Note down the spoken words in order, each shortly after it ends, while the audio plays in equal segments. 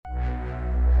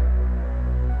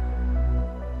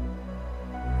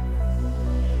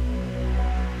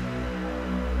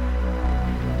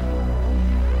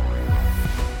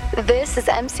This is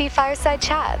MC Fireside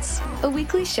Chats, a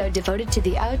weekly show devoted to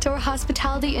the outdoor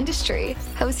hospitality industry,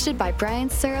 hosted by Brian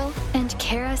Searle and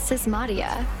Cara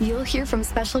Sismadia. You'll hear from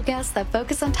special guests that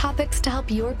focus on topics to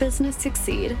help your business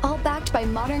succeed, all backed by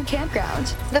Modern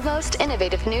Campground, the most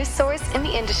innovative news source in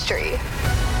the industry.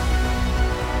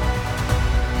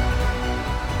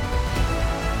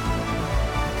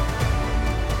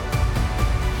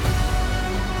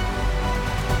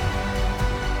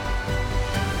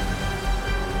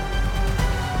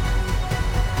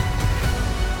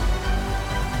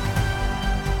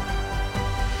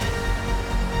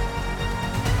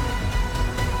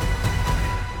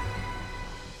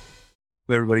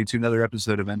 Everybody to another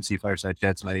episode of MC Fireside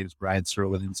Chats. My name is Brian Searle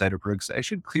with Insider Perks. I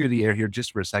should clear the air here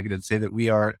just for a second and say that we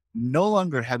are no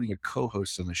longer having a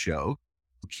co-host on the show.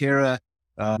 Cara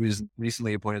was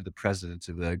recently appointed the president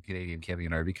of the Canadian Camping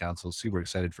and RV Council. Super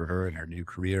excited for her and her new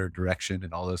career direction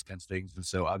and all those kinds of things. And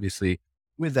so obviously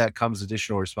with that comes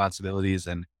additional responsibilities,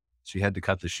 and she had to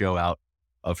cut the show out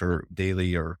of her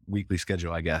daily or weekly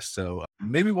schedule, I guess. So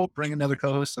maybe we'll bring another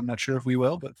co-host. I'm not sure if we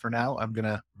will, but for now, I'm going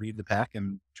to read the pack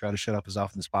and try to shut up as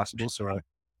often as possible so our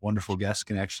wonderful guests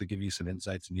can actually give you some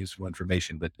insights and useful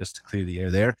information. But just to clear the air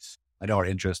there, I know our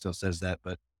intro still says that,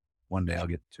 but one day I'll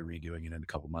get to redoing it in a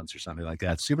couple months or something like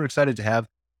that. Super excited to have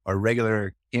our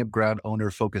regular campground owner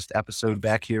focused episode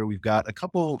back here. We've got a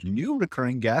couple new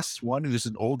recurring guests. One who's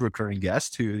an old recurring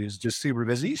guest who is just super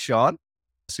busy, Shaun.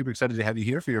 Super excited to have you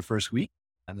here for your first week.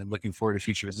 And then looking forward to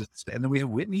future visits. And then we have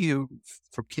Whitney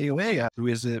from KOA, who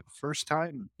is a first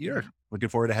time here. Looking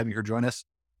forward to having her join us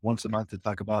once a month to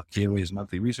talk about KOA's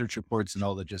monthly research reports and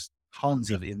all the just tons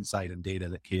of insight and data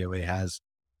that KOA has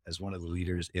as one of the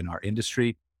leaders in our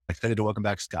industry. Excited to welcome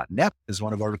back Scott Knepp as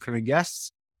one of our recurring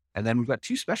guests. And then we've got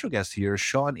two special guests here,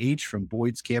 Shaun H. from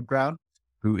Boyd's Campground,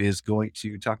 who is going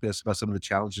to talk to us about some of the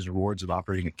challenges and rewards of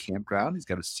operating a campground. He's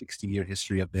got a 60-year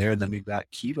history up there. And then we've got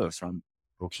Keva from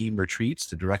Boheme Retreats,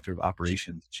 the director of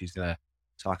operations. She's going to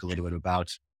talk a little bit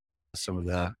about some of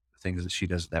the things that she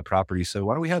does at that property. So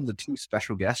why don't we have the two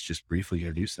special guests just briefly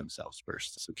introduce themselves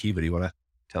first? So Keva, do you want to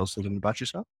tell us a little bit about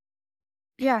yourself?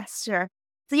 Yeah, sure.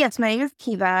 So yes, my name is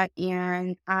Keva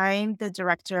and I'm the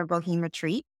director of Boheme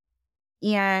Retreat.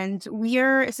 And we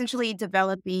are essentially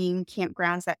developing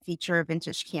campgrounds that feature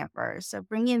vintage campers. So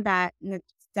bringing that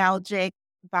nostalgic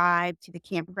vibe to the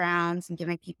campgrounds and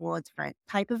giving people a different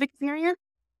type of experience.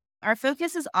 Our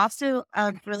focus is also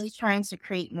really trying to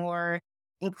create more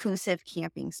inclusive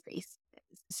camping spaces.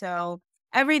 So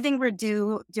everything we're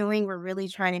doing, we're really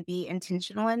trying to be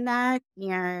intentional in that.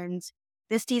 And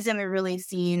this season, we're really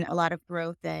seeing a lot of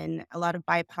growth and a lot of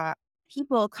BIPOC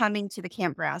people coming to the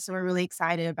campground. So we're really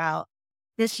excited about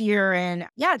this year and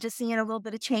just seeing a little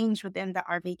bit of change within the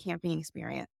RV camping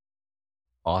experience.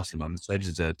 Awesome. I'm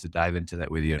excited to dive into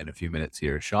that with you in a few minutes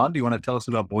here. Shaun, do you want to tell us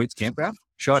about Boyd's Campground?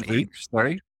 Shaun H,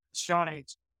 sorry. Shaun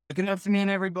H. Good afternoon,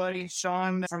 everybody.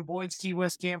 Shaun from Boyd's Key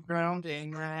West Campground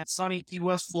in sunny Key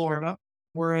West, Florida.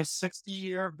 We're a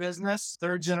 60-year business,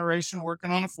 third generation,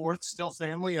 working on a fourth, still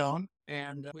family owned.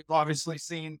 And we've obviously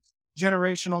seen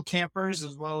generational campers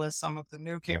as well as some of the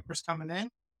new campers coming in.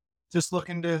 Just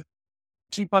looking to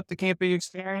keep up the camping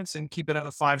experience and keep it at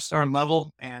a 5-star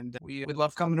level. And we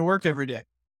love coming to work every day.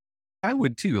 I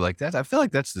would too, like that. I feel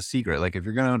like that's the secret. Like if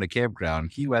you're going to own a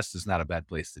campground, Key West is not a bad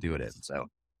place to do it in. So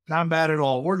not bad at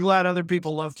all. We're glad other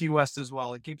people love Key West as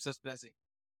well. It keeps us busy.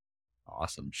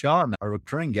 Awesome. Shaun, our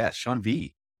recurring guest, Shaun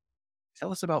V.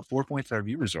 Tell us about 4 Points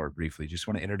RV Resort briefly. Just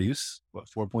want to introduce what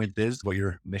 4 Points is, what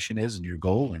your mission is and your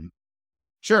goal. And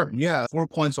Sure. Yeah. 4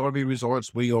 Points RV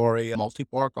Resorts. We are a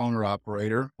multi-park owner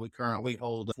operator. We currently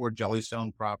hold 4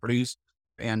 Jellystone properties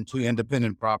and 2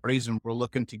 independent properties, and we're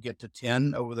looking to get to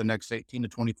 10 over the next 18 to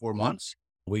 24 months.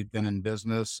 We've been in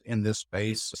business in this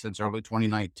space since early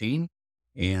 2019.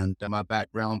 And my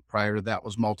background prior to that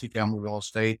was multifamily real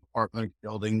estate, apartment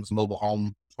buildings, mobile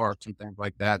home parks, and things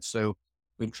like that. So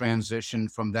we've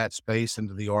transitioned from that space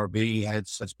into the RV.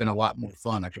 It's been a lot more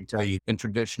fun, I can tell you, in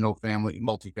traditional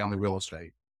multifamily real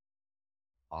estate.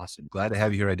 Awesome. Glad to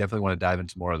have you here. I definitely want to dive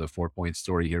into more of the 4 Points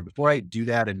story here. Before I do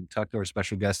that and talk to our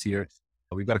special guest here,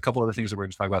 we've got a couple other things that we're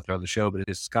going to talk about throughout the show,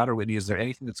 but Scott or Whitney, is there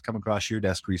anything that's come across your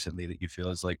desk recently that you feel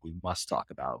is like we must talk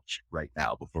about right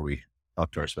now before we talk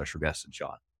to our special guest and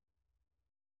Shaun?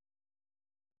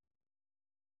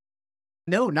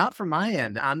 No, not from my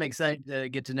end. I'm excited to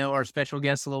get to know our special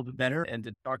guests a little bit better and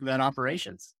to talk about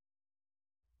operations.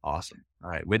 Awesome. All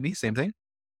right. Whitney, same thing?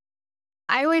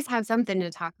 I always have something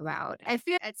to talk about. I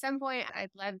feel at some point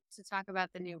I'd love to talk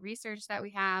about the new research that we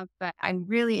have, but I'm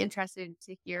really interested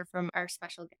to hear from our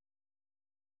special guest.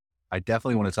 I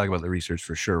definitely want to talk about the research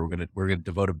for sure. We're gonna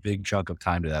devote a big chunk of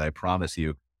time to that. I promise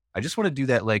you. I just want to do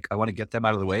that. Like, I want to get them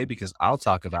out of the way because I'll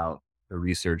talk about the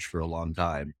research for a long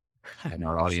time and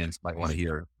our audience might want to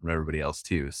hear from everybody else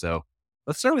too. So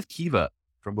let's start with Keva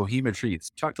from Boheme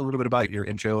Retreats. Talked a little bit about your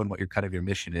intro and what your kind of your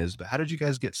mission is, but how did you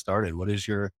guys get started? What is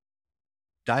your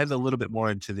dive a little bit more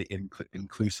into the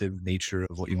inclusive nature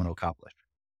of what you want to accomplish?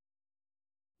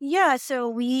 Yeah, so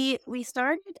we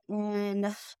started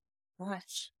in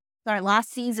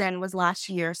last season was last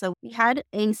year. So we had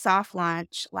a soft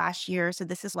launch last year. So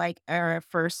this is like our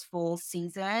first full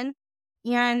season.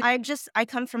 And I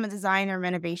come from a design and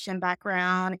renovation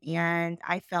background, and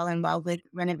I fell in love with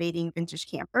renovating vintage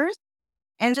campers.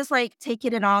 And just like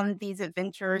taking it on these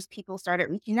adventures, people started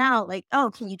reaching out like,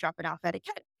 oh, can you drop it off at a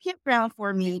campground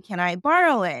for me? Can I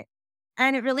borrow it?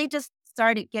 And it really just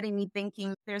started getting me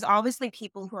thinking there's obviously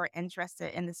people who are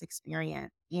interested in this experience.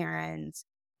 And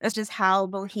that's just how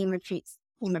Boheme Retreats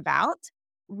came about.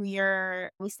 We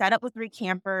set up with 3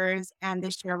 campers, and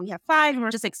this year we have 5, and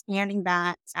we're just expanding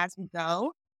that as we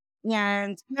go.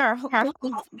 And our hope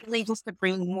is really just to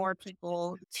bring more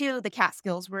people to the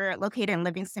Catskills. We're located in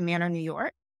Livingston Manor, New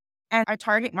York. And our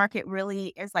target market really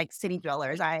is like city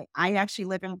dwellers. I actually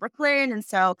live in Brooklyn. And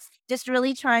so just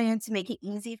really trying to make it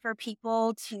easy for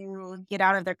people to get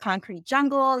out of their concrete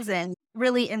jungles and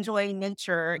really enjoy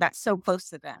nature that's so close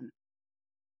to them.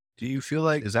 Do you feel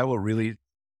like, is that what really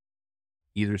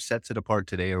either sets it apart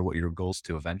today or what your goals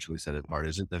to eventually set it apart?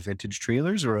 Is it the vintage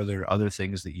trailers or are there other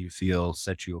things that you feel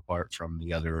set you apart from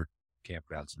the other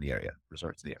campgrounds in the area,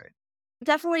 resorts in the area?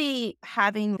 Definitely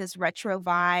having this retro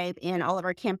vibe, and all of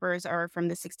our campers are from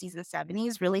the 60s and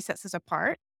 70s really sets us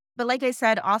apart. But like I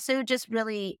said, also just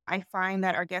really, I find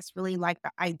that our guests really like the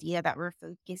idea that we're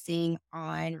focusing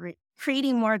on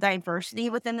creating more diversity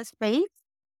within the space.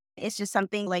 It's just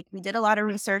something like we did a lot of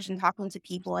research and talking to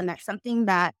people, and that's something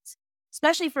that,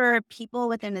 especially for people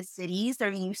within the cities, they're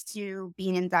used to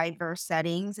being in diverse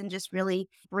settings and just really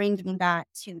bringing that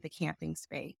to the camping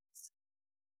space.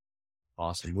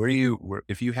 Awesome.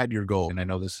 If you had your goal, and I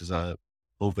know this is a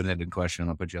open-ended question,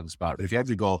 I'll put you on the spot, but if you had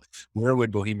your goal, where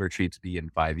would Boheme Retreats be in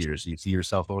 5 years? Do you see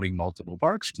yourself owning multiple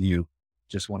parks? Do you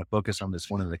just want to focus on this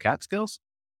one of the Catskills?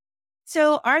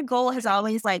 So our goal has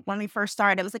always like when we first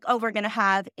started, it was like, oh, we're going to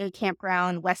have a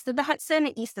campground west of the Hudson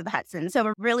and east of the Hudson. So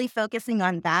we're really focusing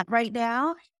on that right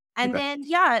now. And Okay. then,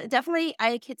 yeah, definitely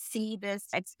I could see this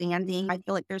expanding. I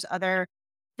feel like there's other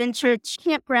vintage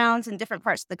campgrounds in different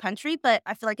parts of the country, but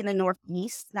I feel like in the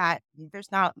Northeast that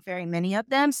there's not very many of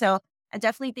them. So I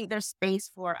definitely think there's space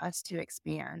for us to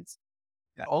expand.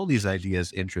 Yeah, all these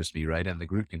ideas interest me, right? And the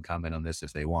group can comment on this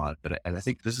if they want, and I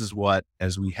think this is what,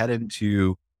 as we head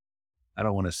into, I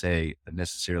don't want to say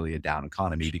necessarily a down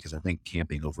economy because I think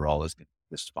camping overall is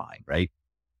just fine, right?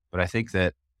 But I think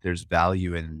that there's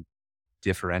value in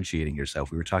differentiating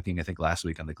yourself. We were talking, I think, last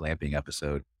week on the glamping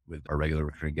episode with our regular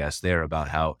recurring guests there about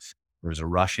how there was a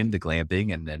rush into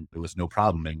glamping and then there was no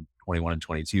problem in 21 and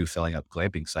 22 filling up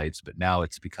glamping sites. But now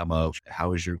it's become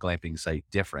how is your glamping site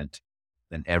different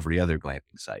than every other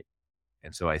glamping site?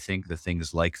 And so I think the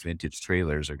things like vintage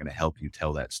trailers are going to help you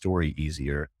tell that story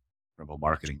easier from a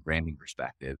marketing branding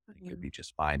perspective. It could be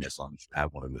just fine as long as you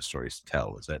have one of those stories to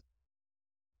tell. Is that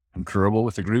concurrable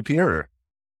with the group here or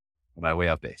am I way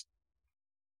off base?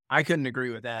 I couldn't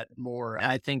agree with that more.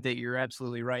 I think that you're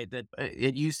absolutely right that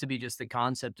it used to be just the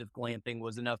concept of glamping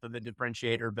was enough of a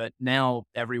differentiator, but now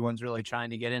everyone's really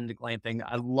trying to get into glamping.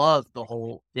 I love the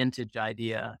whole vintage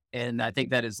idea. And I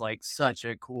think that is like such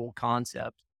a cool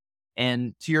concept.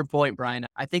 And to your point, Brian,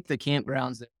 I think the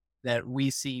campgrounds that we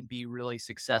see be really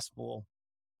successful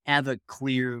have a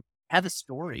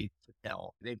story to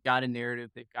tell. They've got a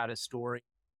narrative, they've got a story.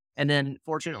 And then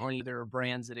fortunately, there are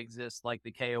brands that exist like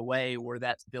the KOA where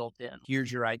that's built in. Here's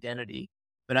your identity.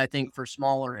 But I think for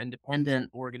smaller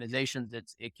independent organizations,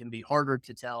 it can be harder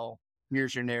to tell.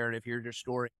 Here's your narrative. Here's your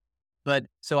story. But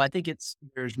so I think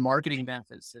there's marketing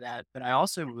benefits to that. But I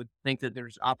also would think that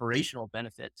there's operational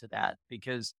benefit to that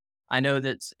because I know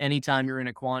that anytime you're in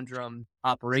a quandrum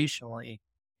operationally,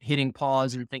 hitting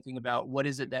pause and thinking about what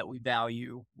is it that we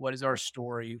value? What is our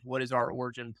story? What is our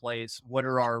origin place? What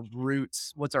are our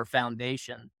roots? What's our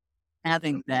foundation?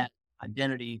 Having that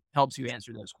identity helps you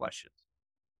answer those questions.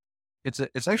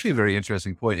 It's actually a very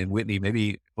interesting point. And Whitney,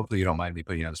 maybe, hopefully you don't mind me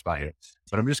putting you on the spot here,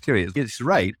 but I'm just curious. It's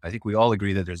right. I think we all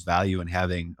agree that there's value in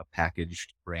having a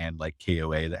packaged brand like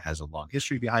KOA that has a long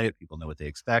history behind it. People know what they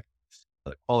expect,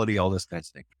 the quality, all this kind of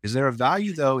thing. Is there a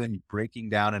value though in breaking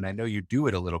down? And I know you do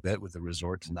it a little bit with the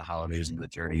resorts and the holidays and the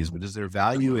journeys, but is there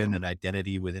value in an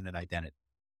identity within an identity?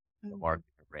 The market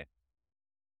or brand?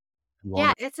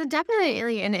 Yeah, it's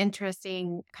definitely an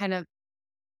interesting kind of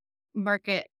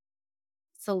market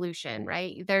solution,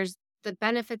 right? There's the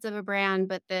benefits of a brand,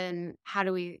 but then how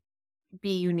do we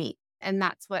be unique? And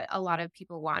that's what a lot of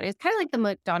people want. It's kind of like the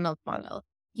McDonald's model.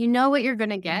 You know what you're going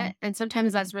to get. And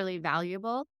sometimes that's really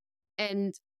valuable.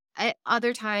 And at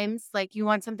other times, like you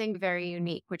want something very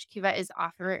unique, which Keva is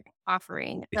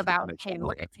offering It's about, what hey, you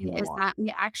what is want. that?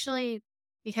 We actually,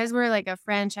 because we're like a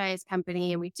franchise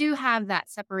company and we do have that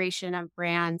separation of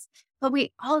brands, but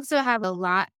we also have a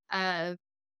lot of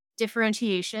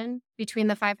differentiation between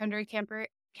the 500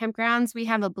 campgrounds. We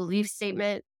have a belief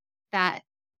statement that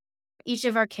each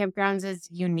of our campgrounds is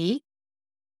unique,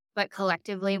 but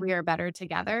collectively we are better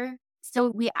together. So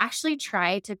we actually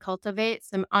try to cultivate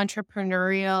some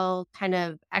entrepreneurial kind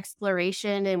of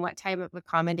exploration in what type of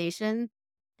accommodation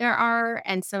there are.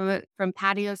 And some from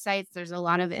patio sites, there's a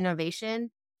lot of innovation.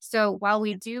 So while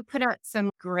we do put out some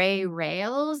gray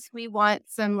rails, we want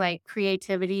some like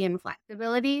creativity and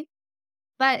flexibility.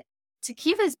 But to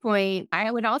Kiva's point,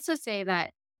 I would also say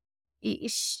that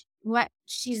what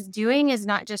she's doing is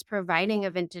not just providing a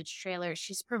vintage trailer,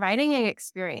 she's providing an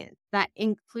experience, that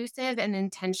inclusive and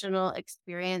intentional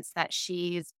experience that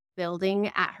she's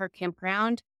building at her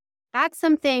campground. That's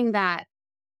something that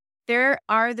there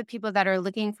are the people that are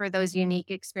looking for those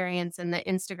unique experience in the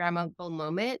Instagrammable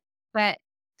moment, but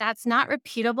that's not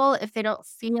repeatable if they don't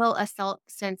feel a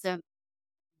sense of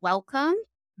welcome.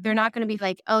 They're not going to be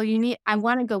like, oh, I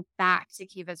want to go back to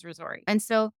Kiva's resort. And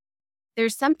so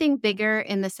there's something bigger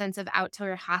in the sense of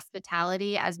outdoor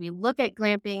hospitality as we look at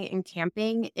glamping and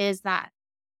camping is that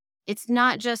it's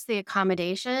not just the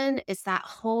accommodation, it's that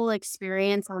whole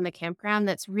experience on the campground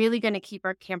that's really going to keep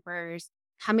our campers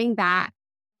coming back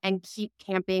and keep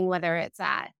camping, whether it's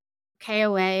at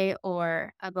KOA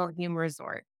or a Boheme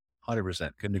resort.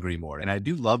 100%. Couldn't agree more. And I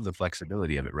do love the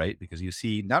flexibility of it, right? Because you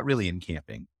see, not really in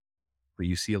camping, but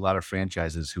you see a lot of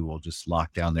franchises who will just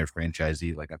lock down their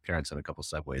franchisee. Like I've parents on a couple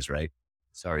Subways, right?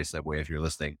 Sorry, Subway, if you're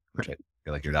listening, which I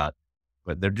feel like you're not,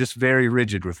 but they're just very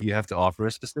rigid with you have to offer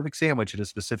a specific sandwich at a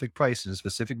specific price and a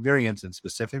specific variants and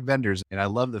specific vendors. And I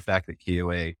love the fact that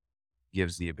KOA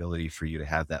gives the ability for you to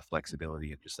have that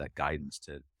flexibility and just that guidance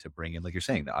to bring in, like you're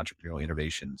saying, the entrepreneurial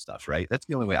innovation and stuff, right? That's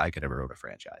the only way I could ever own a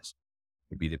franchise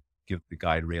would be to give the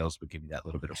guide rails, but give me that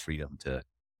little bit of freedom to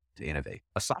innovate.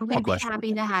 A softball question.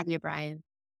 Happy to have you, Brian.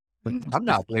 I'm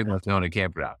not blaming enough to own a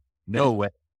campground. No way.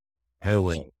 No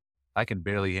way. I can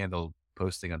barely handle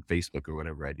posting on Facebook or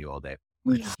whatever I do all day.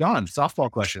 Shaun,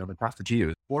 softball question. I'm going to pass it to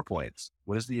you. 4 points.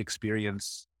 What is the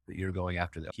experience that you're going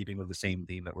after that, keeping with the same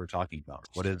theme that we're talking about?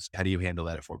 How do you handle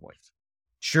that at 4 points?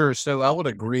 Sure. So I would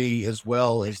agree as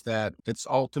well is that it's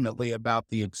ultimately about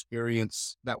the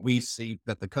experience that we see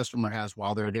that the customer has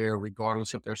while they're there,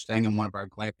 regardless if they're staying in one of our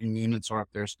glamping units or if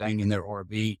they're staying in their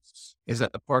RV, is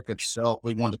at the park itself.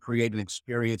 We want to create an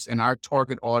experience, and our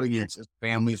target audience is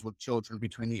families with children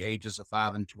between the ages of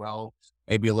 5 and 12,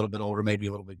 maybe a little bit older, maybe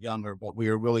a little bit younger. But we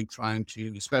are really trying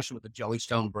to, especially with the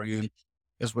Jellystone brand,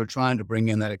 is we're trying to bring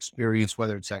in that experience,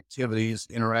 whether it's activities,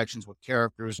 interactions with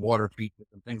characters, water features,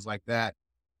 and things like that.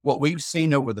 What we've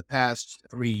seen over the past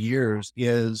 3 years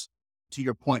is, to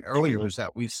your point earlier, is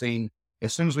that we've seen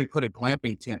as soon as we put a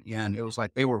glamping tent in, it was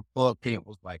like they were booked and it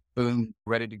was like, boom,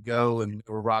 ready to go. And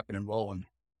they were rocking and rolling.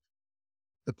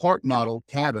 The park model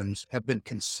cabins have been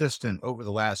consistent over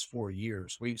the last 4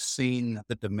 years. We've seen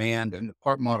the demand and the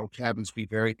park model cabins be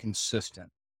very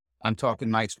consistent. I'm talking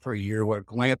nights per year, where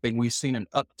glamping, we've seen an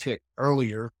uptick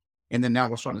earlier. And then now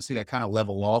we're starting to see that kind of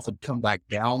level off and come back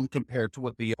down compared to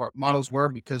what the park models were,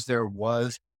 because there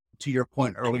was, to your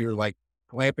point earlier, like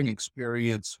glamping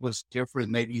experience was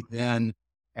different maybe then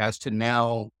as to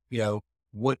now,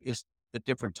 what is the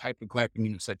different type of glamping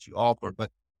units that you offer. But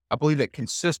I believe that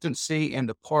consistency and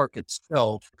the park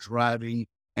itself driving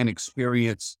an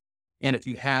experience. And if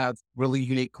you have really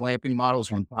unique glamping models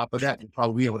on top of that, you'll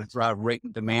probably be able to drive rate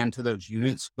and demand to those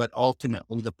units. But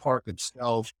ultimately, the park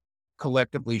itself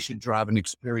collectively should drive an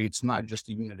experience, not just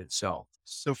the unit itself.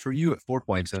 So for you at 4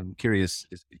 points, I'm curious,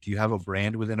 do you have a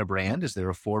brand within a brand? Is there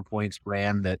a 4 points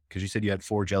brand because you said you had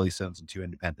 4 Jellystones and 2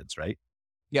 independents, right?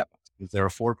 Yep. Is there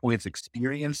a 4 points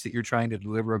experience that you're trying to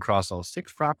deliver across all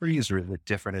 6 properties, or is it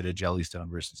different at a Jellystone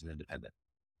versus an independent?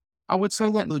 I would say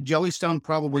that the Jellystone,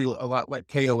 probably a lot like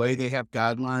KOA, they have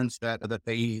guidelines that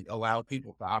they allow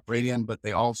people to operate in, but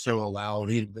they also allow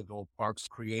the individual parks to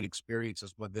create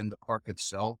experiences within the park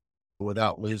itself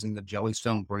without losing the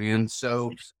Jellystone brand.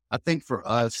 So I think for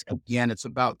us, again, it's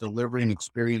about delivering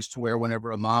experience to where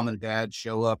whenever a mom and dad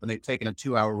show up and they've taken a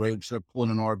 2-hour road trip pulling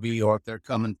an RV, or if they're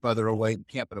coming further away and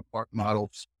camp at a park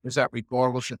model, is that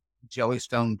regardless of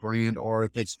Jellystone brand or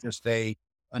if it's just a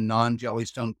a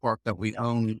non-Jellystone park that we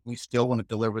own, we still want to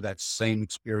deliver that same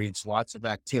experience. Lots of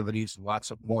activities,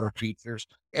 lots of water features.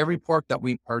 Every park that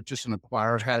we purchase and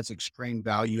acquire has extreme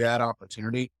value add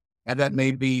opportunity. And that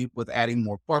may be with adding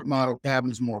more park model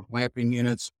cabins, more glamping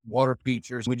units, water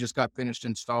features. We just got finished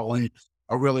installing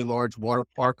a really large water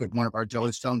park at one of our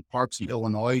Jellystone parks in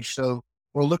Illinois. So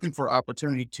we're looking for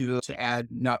opportunity to add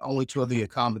not only to the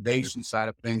accommodation side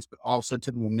of things, but also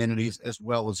to the amenities as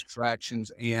well as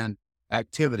attractions and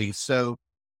activities. So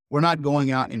we're not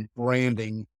going out and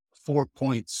branding 4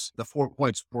 Points, the 4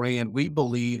 Points brand. We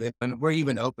believe it, and we're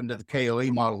even open to the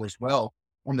KOA model as well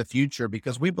in the future,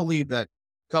 because we believe that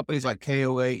companies like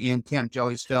KOA and Camp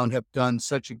Jellystone have done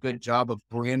such a good job of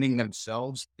branding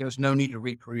themselves. There's no need to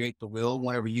recreate the wheel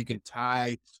whenever you can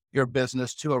tie your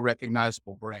business to a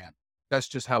recognizable brand. That's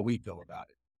just how we feel about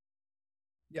it.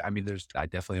 Yeah, I mean, I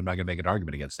definitely am not going to make an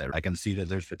argument against that. I can see that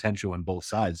there's potential on both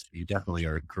sides. You definitely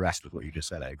are correct with what you just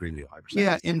said. I agree with you 100%.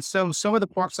 Yeah. And so some of the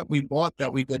parks that we bought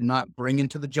that we did not bring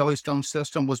into the Jellystone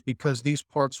system was because these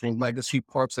parks were legacy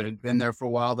parks that had been there for a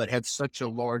while, that had such a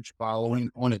large following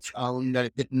on its own that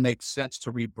it didn't make sense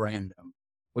to rebrand them,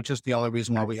 which is the only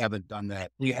reason why we haven't done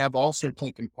that. We have also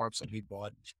taken parks that we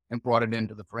bought and brought it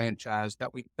into the franchise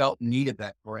that we felt needed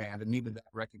that brand and needed that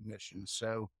recognition.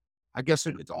 So I guess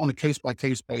it's on a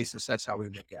case-by-case basis. That's how we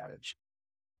look at it.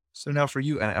 So now for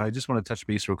you, and I just want to touch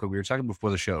base real quick. We were talking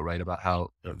before the show, right, about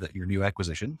how your new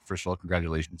acquisition, first of all,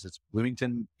 congratulations. It's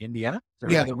Bloomington, Indiana?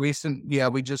 Yeah,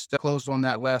 we just closed on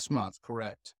that last month.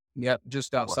 Correct. Yep.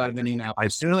 Just outside of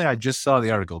Indianapolis. I just saw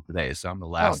the article today, so I'm the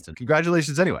last. And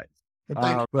congratulations anyway.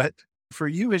 But for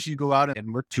you, as you go out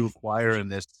and work to acquire in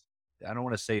this, I don't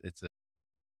want to say it's a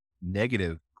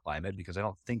negative climate, because I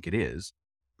don't think it is,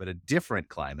 but a different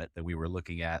climate that we were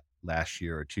looking at last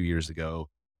year or 2 years ago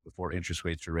before interest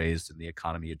rates were raised and the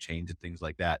economy had changed and things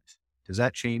like that. Does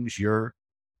that change your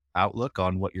outlook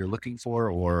on what you're looking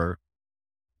for, or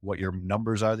what your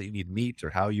numbers are that you need to meet, or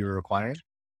how you're acquiring?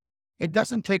 We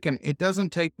don't take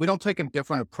a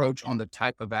different approach on the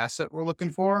type of asset we're looking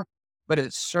for, but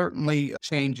it certainly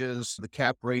changes the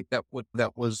cap rate that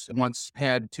was once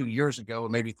had 2 years ago, or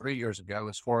maybe 3 years ago,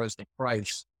 as far as the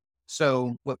price.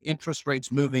 So with interest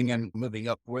rates moving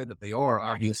up where that they are,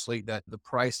 obviously that the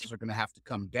prices are going to have to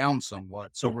come down somewhat.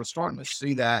 So we're starting to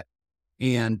see that.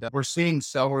 And we're seeing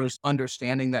sellers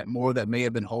understanding that more, that may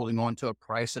have been holding on to a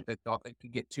price that they thought they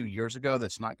could get 2 years ago.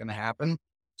 That's not going to happen.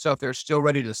 So if they're still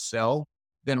ready to sell,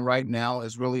 then right now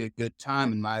is really a good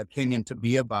time, in my opinion, to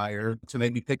be a buyer, to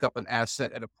maybe pick up an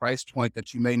asset at a price point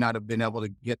that you may not have been able to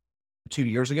get 2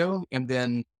 years ago. And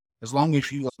then as long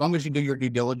as you do your due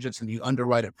diligence and you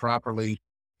underwrite it properly,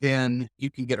 then you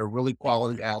can get a really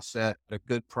quality asset at a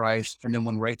good price. And then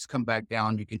when rates come back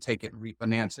down, you can take it and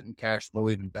refinance it and cash flow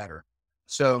even better.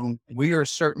 So we are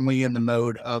certainly in the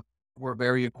mode of, we're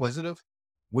very acquisitive.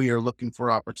 We are looking for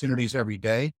opportunities every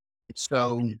day.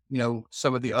 So,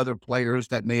 some of the other players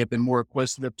that may have been more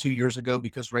acquisitive 2 years ago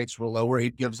because rates were lower,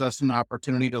 it gives us an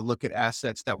opportunity to look at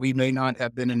assets that we may not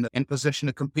have been in position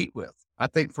to compete with. I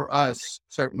think for us,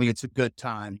 certainly it's a good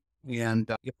time. And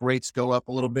if rates go up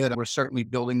a little bit, we're certainly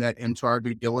building that into our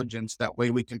due diligence. That way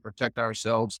we can protect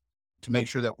ourselves to make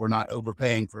sure that we're not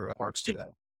overpaying for parks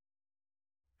today.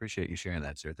 Appreciate you sharing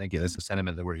that, sir. Thank you. That's a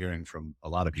sentiment that we're hearing from a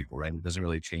lot of people, right? It doesn't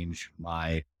really change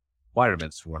my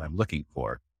requirements for what I'm looking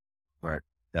for, where it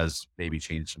does maybe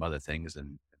change some other things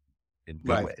in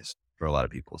good ways for a lot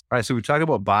of people. All right. So we talked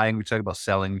about buying, we talked about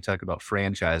selling, we talked about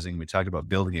franchising, we talked about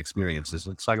building experiences.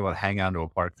 Let's talk about hang on to a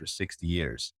park for 60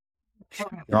 years.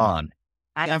 Shaun.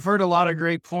 I've heard a lot of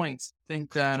great points. I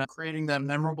think that creating that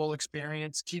memorable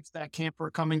experience keeps that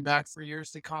camper coming back for years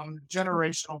to come.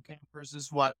 Generational campers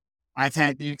is what I've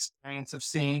had the experience of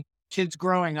seeing kids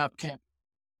growing up camping.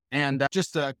 And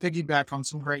just to piggyback on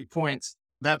some great points,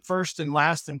 that first and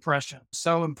last impression,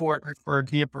 so important for a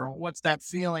camper. What's that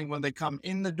feeling when they come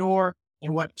in the door,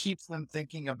 and what keeps them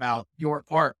thinking about your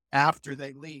park after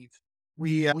they leave?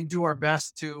 We do our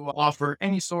best to offer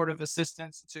any sort of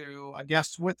assistance to a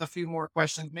guest with a few more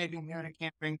questions, maybe new to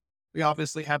camping. We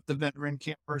obviously have the veteran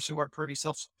campers who are pretty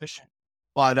self-sufficient,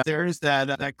 but there is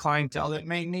that clientele that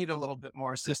may need a little bit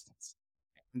more assistance.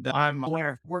 And I'm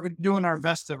aware we're doing our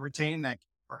best to retain that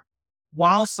camper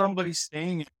while somebody's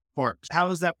staying at the park. How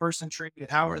is that person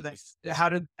treated? How does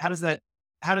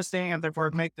staying at their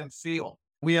park make them feel?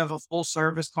 We have a full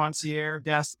service concierge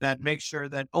desk that makes sure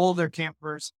that all their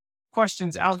campers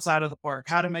questions outside of the park,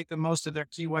 how to make the most of their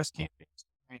Key West camping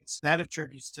experience. That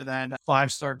attributes to that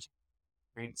 5-star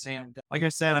experience. And like I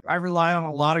said, I rely on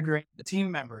a lot of great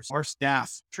team members. Our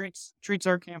staff treats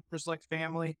our campers like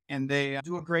family, and they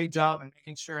do a great job in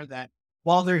making sure that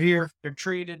while they're here, they're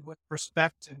treated with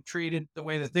respect and treated the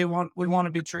way that would want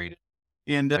to be treated.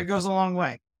 And it goes a long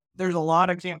way. There's a lot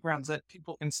of campgrounds that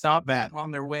people can stop at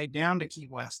on their way down to Key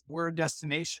West. We're a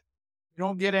destination. We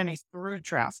don't get any through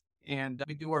traffic, and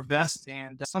we do our best.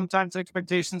 And sometimes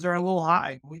expectations are a little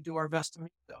high. We do our best to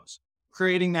meet those.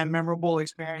 Creating that memorable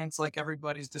experience, like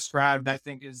everybody's described, I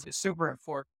think is super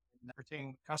important in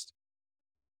retaining customers.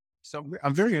 So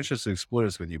I'm very interested to explore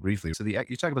this with you briefly. So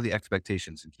you talk about the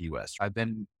expectations in Key West. I've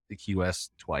been to Key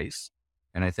West twice.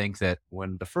 And I think that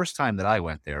when the first time that I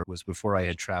went there was before I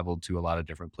had traveled to a lot of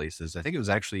different places. I think it was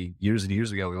actually years and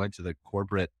years ago. We went to the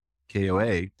corporate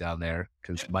KOA down there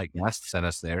because Mike West sent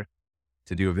us there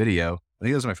to do a video. I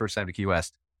think it was my first time to Key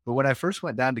West. But when I first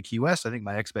went down to Key West, I think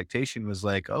my expectation was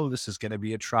like, oh, this is going to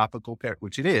be a tropical pair,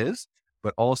 which it is,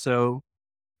 but also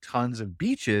tons of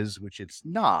beaches, which it's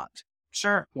not.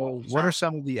 Sure. Well, what are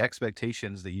some of the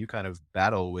expectations that you kind of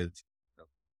battle with?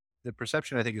 The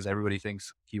perception, I think, is everybody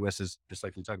thinks Key West is, just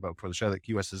like we talked about before the show, that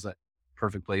Key West is a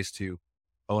perfect place to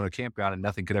own a campground and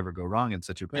nothing could ever go wrong in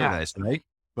such a paradise, right?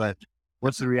 But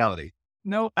what's the reality?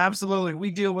 No, absolutely.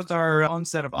 We deal with our own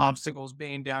set of obstacles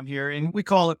being down here, and we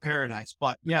call it paradise.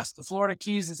 But yes, the Florida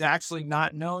Keys is actually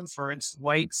not known for its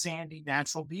white, sandy,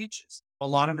 natural beaches. A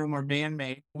lot of them are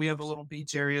man-made. We have a little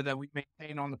beach area that we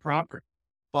maintain on the property.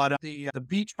 But the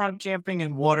beachfront camping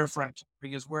and waterfront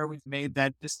camping is where we've made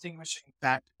that distinguishing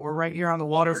fact. We're right here on the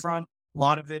waterfront. A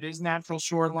lot of it is natural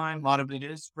shoreline. A lot of it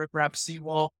is riprap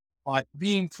seawall. But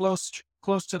being close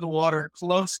to the water,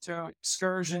 close to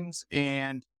excursions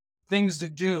and things to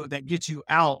do that get you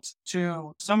out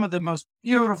to some of the most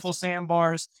beautiful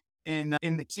sandbars in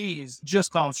the Keys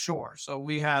just offshore. So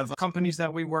we have companies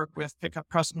that we work with pick up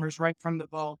customers right from the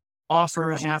boat,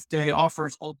 offer a half day, offer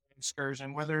a full day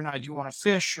excursion, whether or not you want to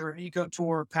fish or eco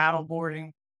tour, paddle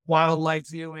boarding, wildlife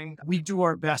viewing. We do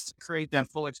our best to create that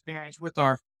full experience with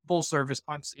our full service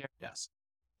concierge desk.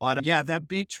 But yeah, that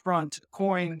beachfront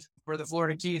coined for the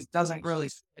Florida Keys doesn't really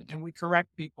fit, and we correct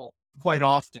people quite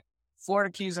often.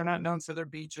 Florida Keys are not known for their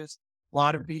beaches. A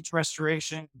lot of beach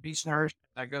restoration, beach nourishment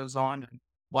that goes on,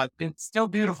 but it's still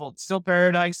beautiful. It's still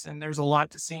paradise, and there's a lot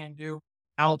to see and do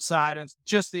outside of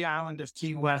just the island of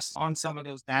Key West on some of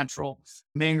those natural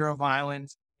mangrove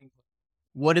islands.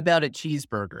 What about a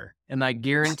cheeseburger? Am I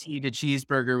guaranteed a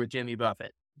cheeseburger with Jimmy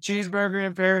Buffett? Cheeseburger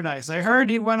in paradise. I heard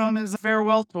he went on his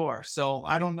farewell tour, so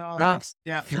I don't know.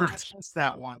 Yeah, it's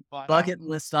that one. But, bucket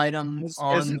list items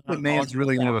on the man's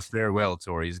really going to have a farewell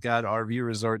tour. He's got RV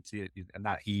resorts.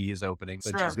 He is opening,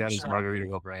 but Sure, he's got his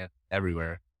Margaritaville brand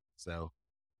everywhere. So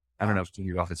I don't know if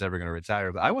Jimmy Buffett's ever going to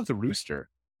retire, but I want the Rooster.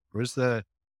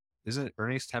 Isn't it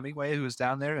Ernest Hemingway who was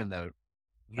down there?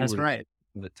 That's right.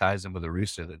 That ties him with a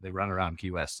rooster that they run around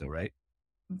Key West, though, right?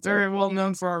 Very well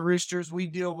known for our roosters. We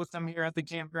deal with them here at the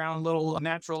campground, little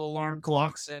natural alarm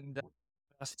clocks, and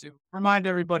just to remind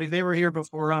everybody they were here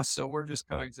before us, so we're just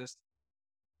coexisting.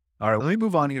 All right, let me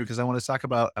move on here because I want to talk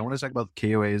about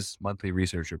KOA's monthly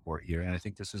research report here, and I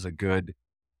think this is a good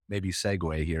maybe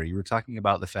segue here. You were talking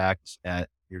about the fact at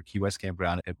your Key West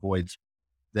campground at Boyd's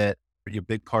that a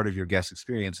big part of your guest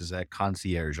experience is that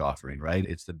concierge offering, right?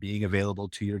 It's the being available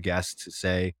to your guests to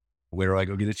say, where do I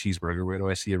go get a cheeseburger? Where do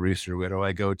I see a rooster? Where do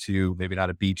I go to maybe not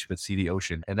a beach, but see the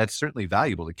ocean? And that's certainly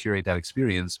valuable to curate that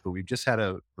experience. But we've just had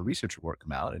a research report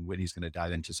come out, and Whitney's going to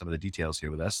dive into some of the details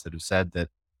here with us that have said that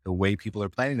the way people are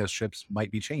planning those trips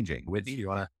might be changing. Whitney, do you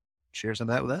want to share some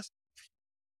of that with us?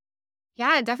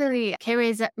 Yeah, definitely.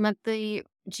 KOA's monthly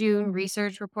June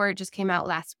research report just came out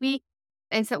last week.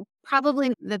 And so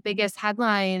probably the biggest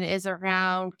headline is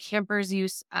around campers'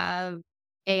 use of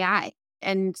AI,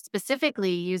 and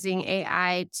specifically using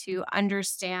AI to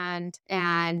understand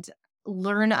and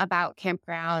learn about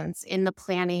campgrounds in the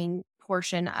planning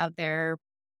portion of their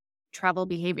travel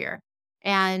behavior.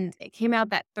 And it came out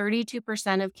that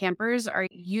 32% of campers are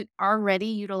already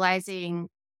utilizing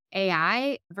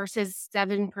AI versus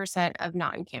 7% of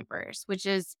non-campers, which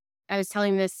is, I was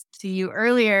telling this to you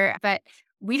earlier, but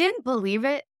we didn't believe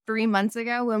it 3 months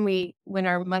ago when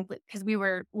our monthly, because we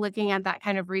were looking at that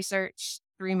kind of research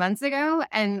 3 months ago,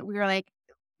 and we were like,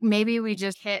 maybe we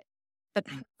just hit the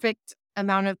perfect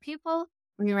amount of people.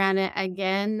 We ran it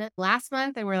again last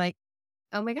month, and we're like,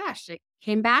 oh my gosh, it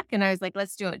came back, and I was like,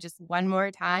 let's do it just one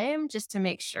more time just to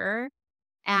make sure.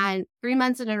 And 3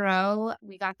 months in a row,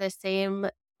 we got the same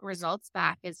results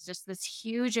back. It's just this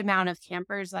huge amount of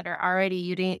campers that are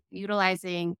already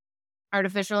utilizing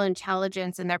artificial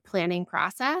intelligence in their planning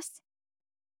process,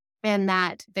 and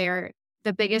that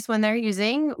the biggest one they're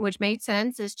using, which made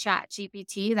sense, is Chat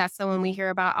GPT. That's the one we hear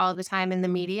about all the time in the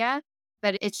media.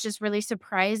 But it's just really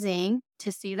surprising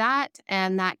to see that,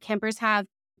 and that campers have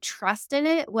trust in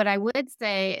it. What I would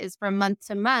say is from month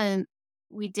to month,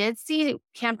 we did see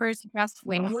campers trust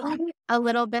waning a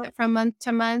little bit from month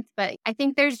to month, but I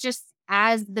think there's just,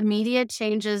 as the media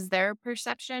changes their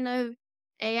perception of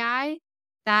AI,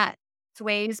 that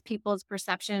sways people's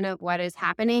perception of what is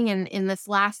happening. And in this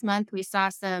last month, we saw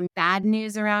some bad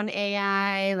news around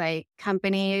AI, like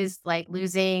companies like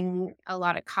losing a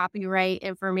lot of copyright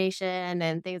information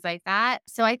and things like that.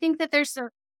 So I think that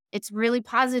it's really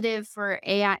positive for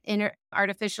AI,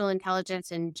 artificial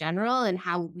intelligence in general, and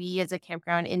how we as a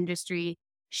campground industry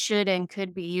should and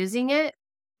could be using it.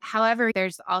 However,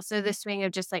 there's also the swing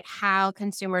of just like how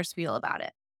consumers feel about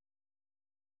it.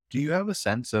 Do you have a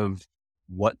sense of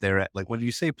what they're at? Like when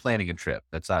you say planning a trip,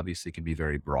 that's obviously can be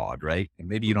very broad, right? And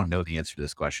maybe you don't know the answer to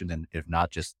this question. And if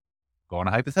not, just go on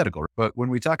a hypothetical. But when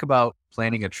we talk about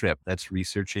planning a trip, that's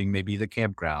researching maybe the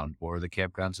campground or the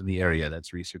campgrounds in the area.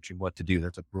 That's researching what to do.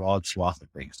 That's a broad swath of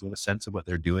things. Do you have a sense of what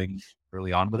they're doing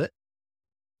early on with it?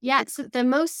 Yeah. So the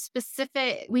most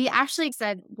specific, we actually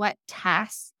said, what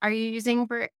tasks are you using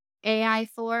for AI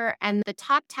for? And the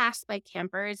top task by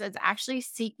campers is actually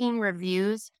seeking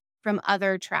reviews from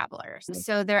other travelers.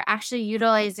 So they're actually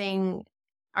utilizing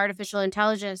artificial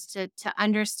intelligence to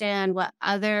understand what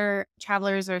other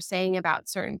travelers are saying about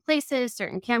certain places,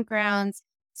 certain campgrounds,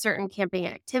 certain camping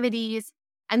activities.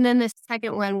 And then the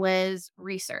second one was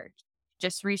research,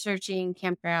 just researching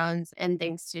campgrounds and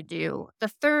things to do. The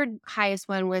third highest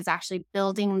one was actually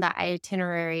building the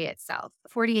itinerary itself.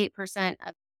 48%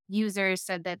 of users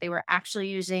said that they were actually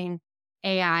using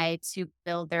AI to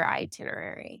build their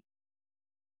itinerary.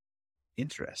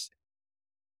 Interesting.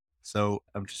 So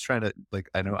I'm just trying to, like,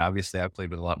 I know obviously I've played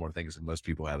with a lot more things than most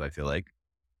people have, I feel like,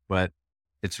 but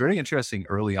it's very interesting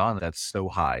early on that's so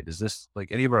high. Does this,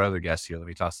 like any of our other guests here, let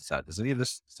me toss this out. Does any of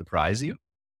this surprise you?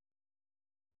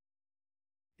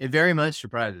 It very much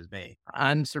surprises me.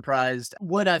 I'm surprised.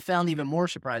 What I found even more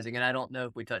surprising, and I don't know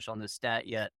if we touched on this stat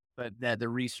yet, but that the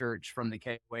research from the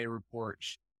KOA report,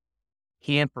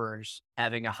 campers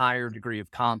having a higher degree of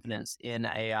confidence in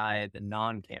AI than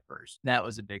non-campers. That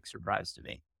was a big surprise to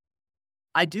me.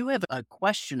 I do have a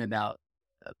question about,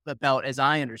 as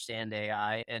I understand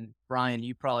AI, and Brian,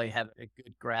 you probably have a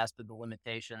good grasp of the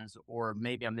limitations, or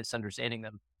maybe I'm misunderstanding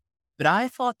them. But I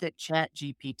thought that Chat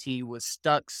GPT was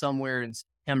stuck somewhere in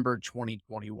September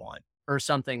 2021 or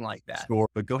something like that. Sure.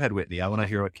 But go ahead, Whitney. I want to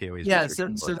hear what KOA is. Yeah. So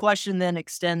the question then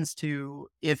extends to,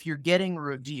 if you're getting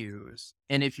reviews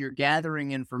and if you're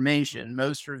gathering information,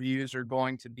 most reviews are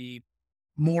going to be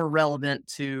more relevant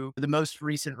to the most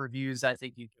recent reviews. I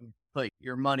think you can put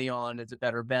your money on as a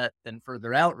better bet than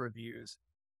further out reviews.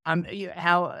 I'm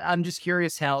just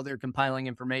curious how they're compiling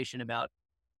information about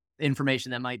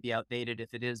information that might be outdated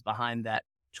if it is behind that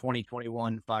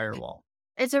 2021 firewall.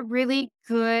 It's a really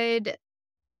good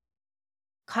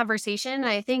conversation.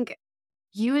 I think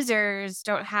users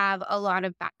don't have a lot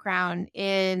of background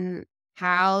in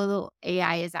how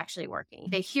AI is actually working.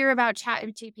 They hear about Chat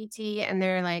GPT and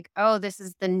they're like, oh, this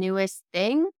is the newest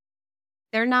thing.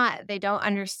 They don't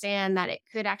understand that it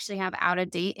could actually have out of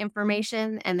date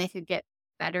information and they could get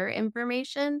better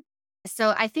information.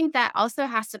 So I think that also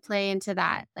has to play into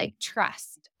that, like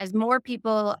trust. As more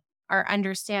people are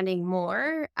understanding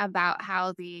more about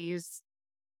how these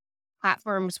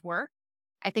platforms work,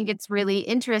 I think it's really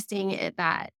interesting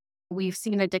that we've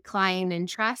seen a decline in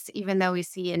trust, even though we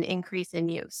see an increase in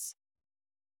use.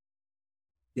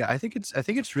 Yeah, I think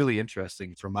it's really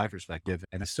interesting from my perspective.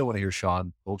 And I still want to hear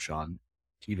Shaun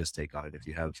Keva's take on it, if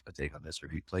you have a take on this or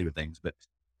if you played with things. But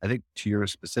I think to your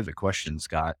specific question,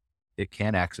 Scott, it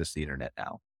can access the internet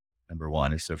now. Number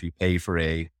one is, so if you pay for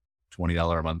a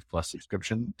 $20 a month plus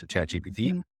subscription to Chat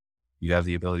GPT, you have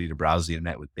the ability to browse the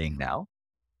internet with Bing now.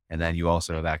 And then you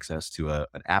also have access to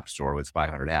an app store with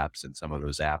 500 apps. And some of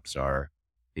those apps are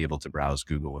able to browse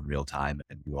Google in real time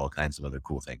and do all kinds of other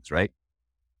cool things, right?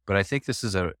 But I think this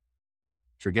is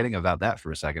forgetting about that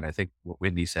for a second. I think what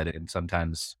Whitney said, and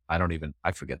sometimes I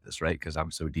forget this, right? Because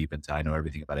I'm so deep into, I know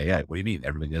everything about AI. What do you mean?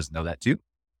 Everybody doesn't know that too?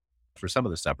 For some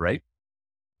of the stuff, right?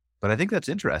 But I think that's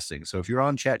interesting. So if you're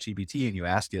on Chat GPT and you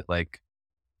ask it, like,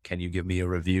 can you give me a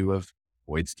review of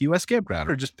Boyd's Key West Campground,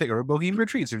 or just or Boheme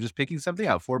Retreats, or just picking something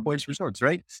out, 4 Points Resorts,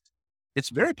 right? It's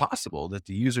very possible that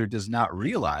the user does not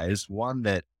realize, one,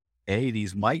 that A,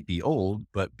 these might be old,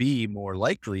 but B, more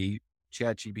likely,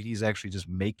 Chat GPT is actually just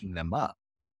making them up.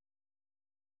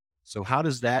 So how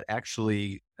does that's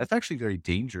actually very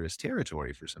dangerous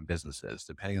territory for some businesses,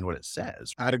 depending on what it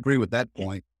says. I'd agree with that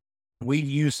point. We've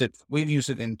used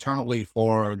it internally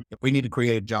for, if we need to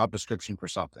create a job description for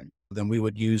something, then we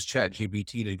would use Chat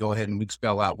GPT to go ahead and we'd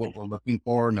spell out what we're looking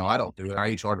for. No, I don't do it. Our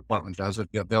HR department does it.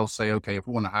 They'll say, okay, if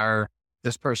we want to hire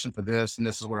this person for this, and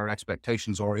this is what our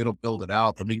expectations are. It'll build it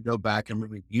out. Then we go back and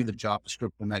review the job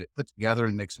description that it put together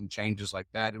and make some changes like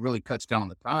that. It really cuts down on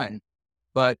the time,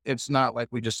 but it's not like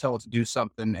we just tell it to do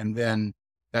something and then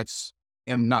that's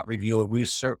and not review it. We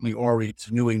certainly are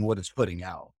reviewing what it's putting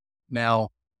out. Now,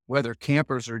 whether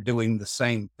campers are doing the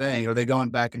same thing, are they going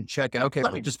back and checking, okay,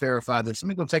 let me just verify this. Let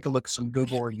me go take a look at some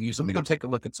Google reviews. Let me go take a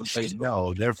look at some Facebook.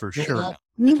 No, they're for sure.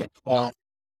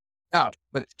 Out.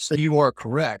 But so you are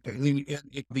correct.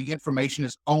 The information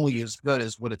is only as good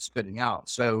as what it's spitting out.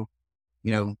 So,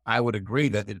 I would agree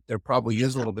that there probably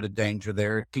is a little bit of danger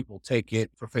there. People take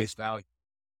it for face value.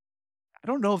 I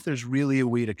don't know if there's really a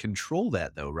way to control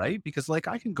that though, right? Because like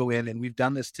I can go in and we've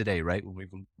done this today, right? When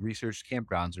we've researched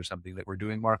campgrounds or something that we're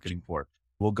doing marketing for,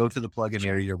 we'll go to the plugin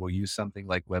area, we'll use something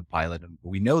like WebPilot, and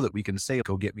we know that we can say,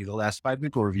 go get me the last 5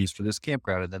 Google reviews for this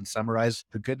campground and then summarize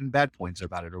the good and bad points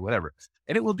about it or whatever.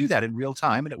 And it will do that in real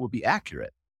time and it will be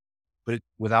accurate. But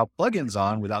without plugins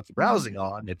on, without the browsing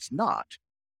on, it's not.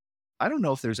 I don't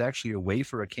know if there's actually a way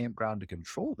for a campground to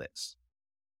control this.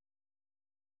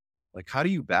 Like, how do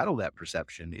you battle that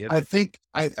perception? I think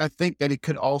that it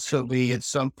could also be at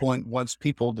some point, once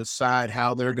people decide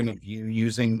how they're going to view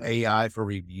using AI for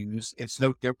reviews, it's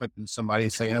no different than somebody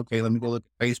saying, okay, let me go look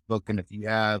at Facebook. And if you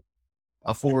have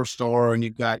a 4-star and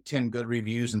you've got 10 good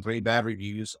reviews and 3 bad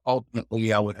reviews,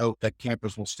 ultimately, I would hope that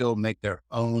campers will still make their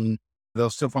own, they'll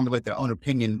still formulate their own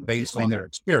opinion based on their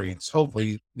experience.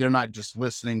 Hopefully they're not just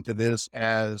listening to this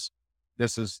as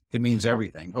it means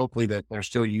everything. Hopefully that they're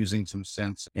still using some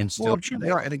sense and still. Well, I'm sure they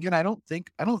are. And again, I don't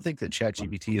think that Chat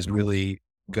GPT is really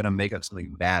going to make up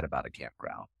something bad about a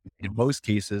campground. In most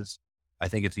cases, I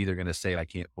think it's either going to say I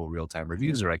can't pull real-time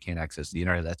reviews or I can't access the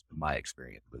internet. That's been my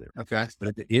experience with it. Okay. But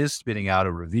if it is spitting out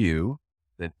a review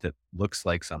that looks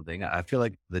like something, I feel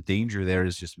like the danger there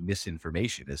is just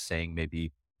misinformation, is saying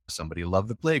maybe somebody loved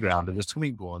the playground or the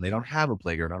swimming pool and they don't have a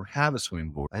playground or have a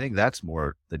swimming pool. I think that's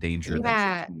more the danger.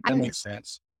 Yeah, That makes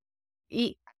sense.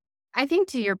 I think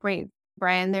to your point,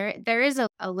 Brian, there is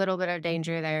a little bit of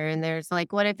danger there. And there's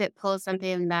like, what if it pulls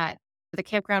something that the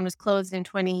campground was closed in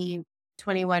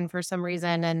 2021 for some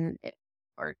reason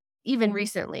or even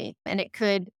recently, and it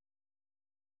could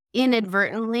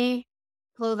inadvertently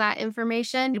pull that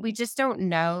information. We just don't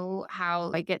know how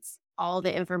it gets all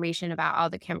the information about all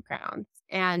the campgrounds.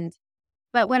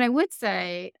 But what I would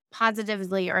say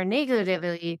positively or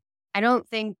negatively, I don't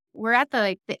think we're at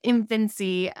the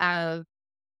infancy of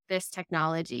this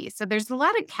technology. So there's a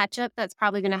lot of catch up that's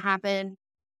probably going to happen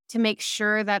to make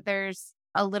sure that there's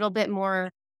a little bit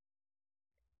more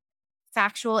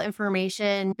factual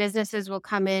information. Businesses will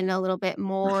come in a little bit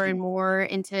more and more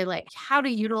into how to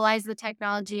utilize the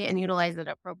technology and utilize it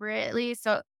appropriately.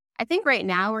 So I think right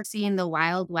now we're seeing the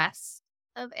Wild West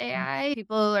of AI.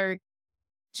 People are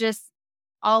just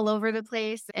all over the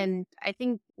place. And I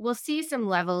think we'll see some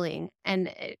leveling,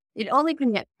 and it only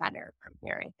can get better from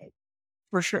here, I think.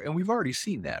 For sure. And we've already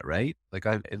seen that, right? Like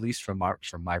at least from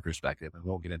my perspective, and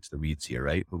we'll get into the weeds here,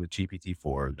 right? But with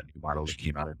GPT-4, the new model that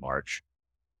came out in March,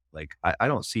 I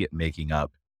don't see it making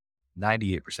up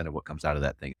 98% of what comes out of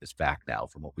that thing is fact now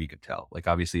from what we can tell.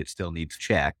 Obviously it still needs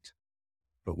checked,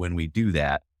 but when we do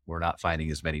that, we're not finding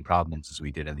as many problems as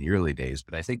we did in the early days.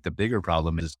 But I think the bigger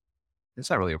problem is, it's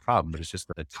not really a problem, but it's just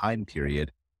the time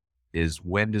period is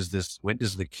when does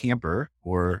the camper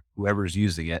or whoever's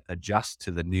using it adjust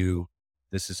to the new,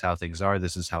 this is how things are,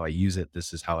 this is how I use it,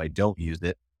 this is how I don't use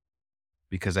it.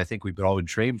 Because I think we've all been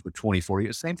trained for 24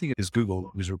 years. Same thing as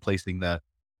Google, who's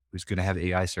going to have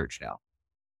AI search now.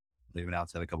 They've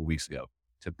announced that a couple of weeks ago.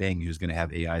 To Bing, who's going to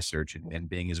have AI search, and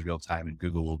Bing is real time and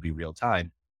Google will be real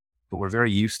time. But we're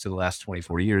very used to the last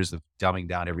 24 years of dumbing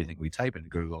down everything we type into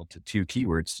Google to 2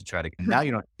 keywords to try to, now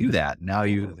you don't do that. Now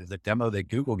the demo that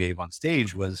Google gave on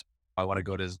stage was, I want to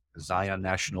go to Zion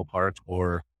National Park,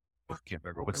 or I can't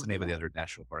remember, what's the name of the other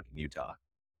national park in Utah?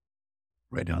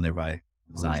 Right down there by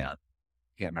Zion.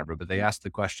 Can't remember, but they asked the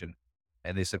question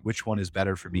and they said, which one is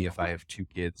better for me if I have 2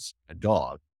 kids, a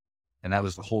dog? And that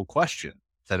was the whole question,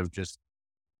 instead of just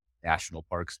national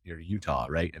parks near Utah,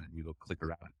 right? And then you go click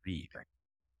around and read.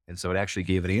 And so it actually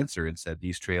gave an answer and said,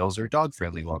 these trails are dog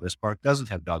friendly. Well, this park doesn't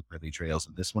have dog friendly trails.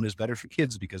 And this one is better for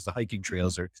kids because the hiking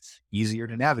trails are easier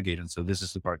to navigate. And so this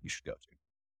is the park you should go to.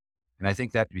 And I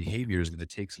think that behavior is going to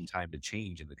take some time to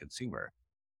change in the consumer.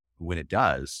 When it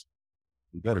does,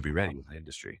 we better be ready with the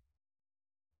industry.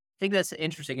 I think that's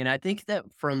interesting. And I think that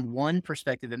from one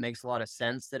perspective, it makes a lot of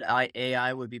sense that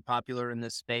AI would be popular in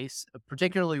this space,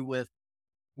 particularly with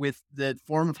the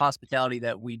form of hospitality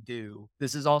that we do.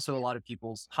 This is also a lot of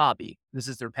people's hobby. This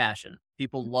is their passion.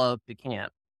 People love to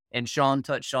camp. And Shaun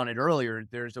touched on it earlier.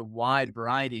 There's a wide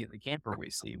variety of the camper we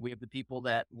see. We have the people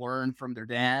that learned from their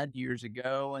dad years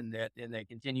ago and they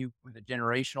continue with a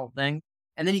generational thing.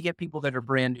 And then you get people that are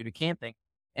brand new to camping.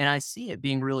 And I see it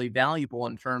being really valuable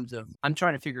in terms of I'm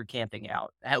trying to figure camping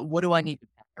out. What do I need to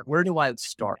pack? Where do I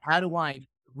start? How do I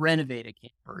renovate a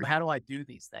camper? How do I do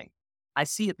these things? I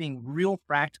see it being real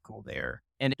practical there.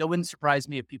 And it wouldn't surprise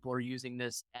me if people are using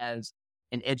this as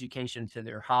an education to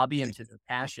their hobby and to their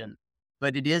passion.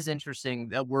 But it is interesting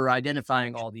that we're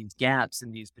identifying all these gaps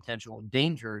and these potential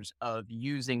dangers of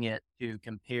using it to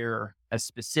compare a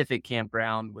specific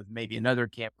campground with maybe another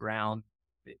campground,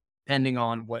 depending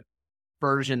on what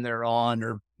version they're on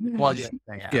or plugin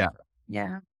they have. Yeah.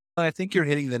 Yeah. I think you're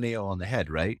hitting the nail on the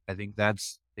head, right? I think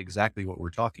that's exactly what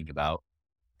we're talking about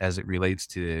as it relates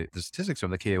to the statistics from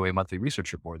the KOA monthly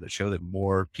research report that show that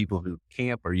more people who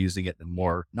camp are using it than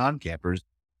more non-campers.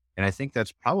 And I think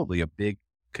that's probably a big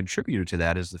contributor to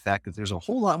that is the fact that there's a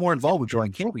whole lot more involved with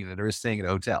going camping than there is staying at a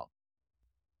hotel.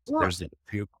 Well, There's a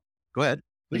few. Go ahead.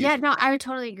 Please. yeah, no, I would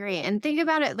totally agree. And think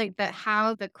about it like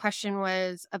how the question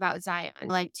was about Zion,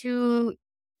 like two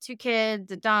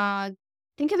kids, a dog.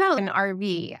 Think about an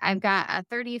RV. I've got a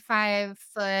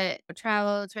 35-foot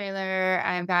travel trailer.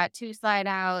 I've got 2 slide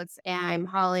outs and I'm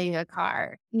hauling a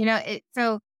car.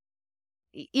 So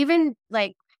even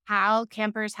like how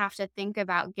campers have to think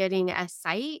about getting a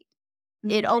site,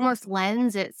 it almost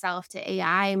lends itself to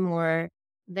AI more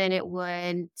than it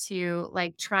would to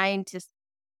like trying to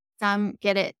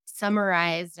get it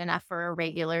summarized enough for a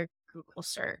regular Google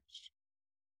search.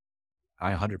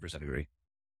 I 100% agree.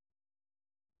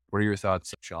 What are your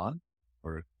thoughts, Shaun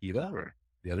or Keva or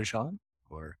the other Shaun?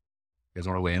 Or you guys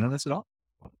want to weigh in on this at all?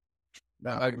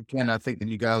 Again, I think that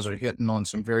you guys are hitting on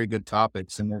some very good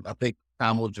topics, and I think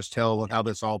time will just tell how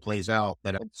this all plays out.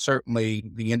 That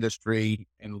certainly the industry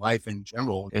and life in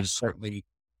general is certainly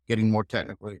getting more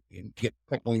technically and get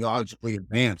technologically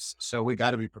advanced. So we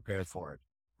got to be prepared for it,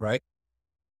 right?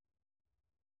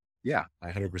 Yeah,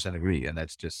 I 100% agree. And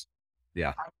that's just,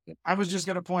 yeah. I was just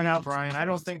going to point out, Brian, I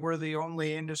don't think we're the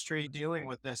only industry dealing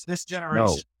with this. This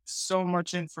generation, so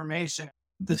much information,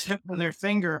 the tip of their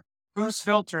finger. Who's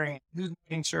filtering? Who's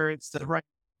making sure it's the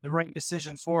right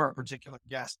decision for a particular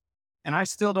guest? And I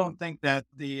still don't think that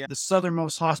the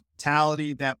southernmost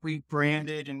hospitality that we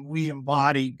branded and we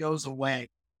embody goes away.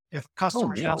 If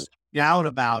customers find out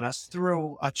about us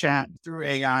through a chat, through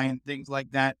AI and things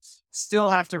like that, still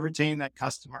have to retain that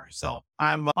customer. So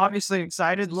I'm obviously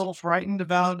excited, a little frightened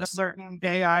about certain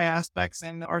AI aspects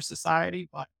in our society,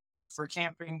 but for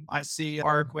camping, I see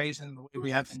our equation, the way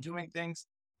we have been doing things.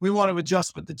 We want to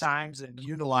adjust with the times and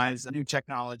utilize new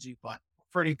technology, but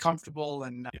pretty comfortable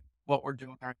in what we're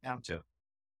doing right now too.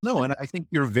 No, and I think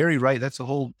you're very right. That's a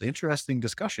whole interesting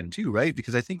discussion too, right?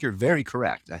 Because I think you're very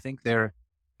correct. I think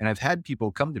and I've had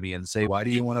people come to me and say, why do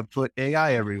you want to put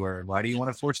AI everywhere? Why do you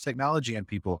want to force technology on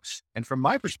people? And from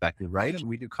my perspective, right, and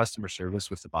we do customer service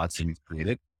with the bots that we've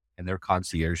created and their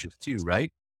concierges too,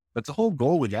 right? But the whole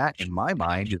goal with that, in my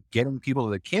mind, is getting people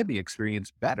the camping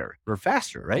experience better or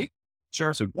faster, right?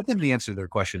 Sure. So get them to answer their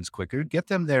questions quicker, get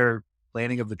them their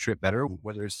planning of the trip better,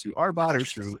 whether it's through our bot or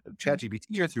through Chat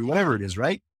GPT or through whatever it is,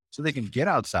 right? So they can get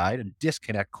outside and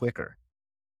disconnect quicker.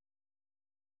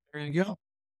 There you go.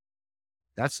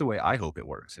 That's the way I hope it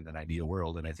works in an ideal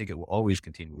world. And I think it will always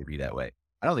continue to be that way.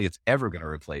 I don't think it's ever going to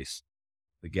replace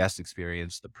the guest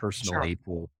experience, the personal aid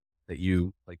pool that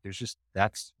you like.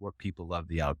 That's what people love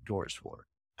the outdoors for.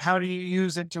 How do you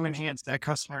use it to enhance that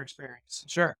customer experience?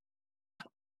 Sure.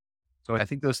 So I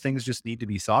think those things just need to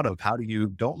be thought of.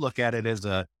 Don't look at it as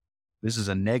this is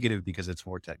a negative because it's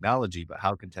more technology, but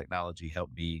how can technology help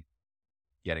me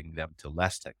getting them to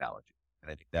less technology? And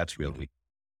I think that's really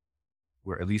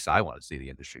where at least I want to see the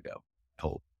industry go. I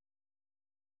hope.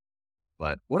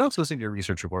 But what else was in your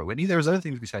research report, Whitney? There was other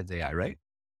things besides AI, right?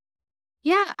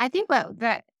 Yeah, I think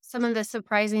that some of the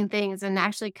surprising things and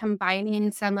actually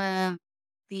combining some of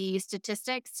the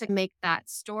statistics to make that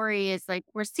story is like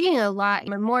we're seeing a lot.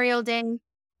 Memorial Day,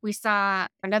 we saw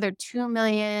another 2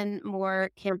 million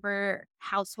more camper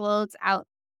households out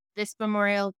this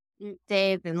Memorial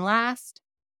Day than last.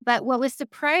 But what was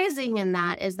surprising in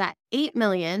that is that 8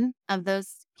 million of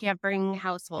those camping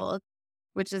households,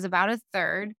 which is about a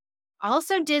third,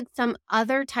 also did some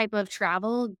other type of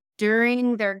travel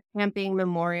during their camping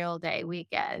Memorial Day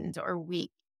weekend or week.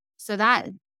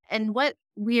 And what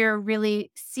we're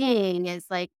really seeing is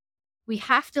like, we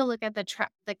have to look at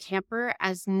the camper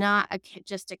as not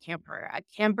just a camper. A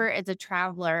camper is a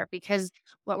traveler because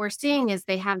what we're seeing is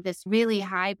they have this really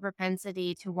high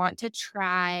propensity to want to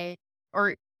try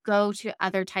or go to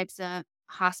other types of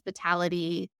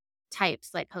hospitality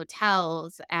types like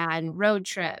hotels and road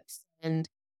trips. And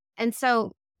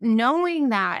so knowing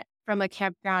that from a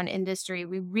campground industry,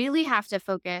 we really have to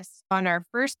focus on our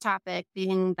first topic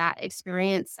being that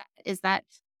experience set, is that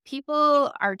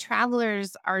people, our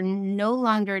travelers are no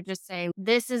longer just saying,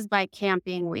 this is my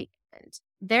camping weekend.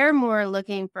 They're more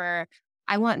looking for,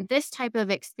 I want this type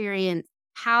of experience.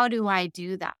 How do I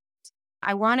do that?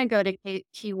 I want to go to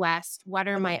Key West. What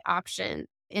are my options?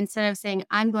 Instead of saying,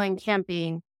 I'm going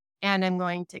camping and I'm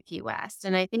going to Key West.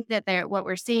 And I think that what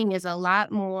we're seeing is a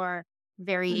lot more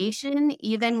variation,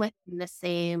 even within the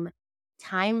same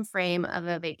time frame of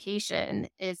a vacation,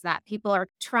 is that people are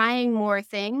trying more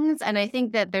things. And I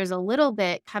think that there's a little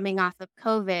bit coming off of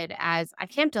COVID as I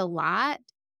camped a lot.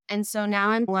 And so now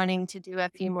I'm wanting to do a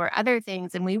few more other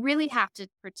things. And we really have to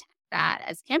protect that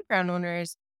as campground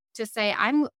owners to say,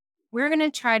 we're going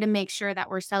to try to make sure that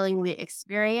we're selling the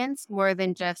experience more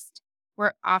than just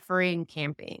we're offering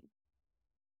camping.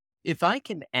 If I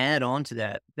can add on to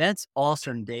that, that's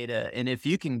awesome data. And if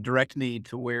you can direct me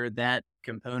to where that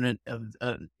component of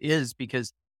is,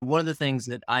 because one of the things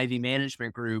that Ivee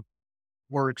Management Group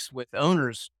works with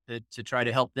owners to try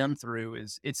to help them through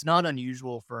is it's not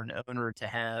unusual for an owner to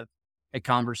have a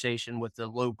conversation with the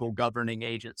local governing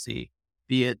agency,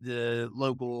 be it the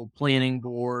local planning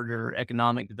board or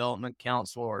economic development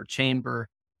council or chamber,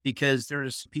 because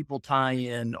there's people tie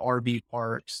in RV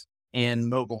parks and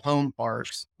mobile home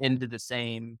parks into the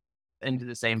same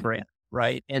brand,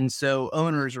 right? And so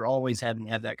owners are always having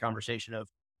to have that conversation of,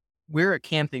 we're a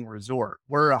camping resort,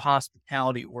 we're a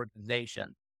hospitality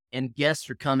organization, and guests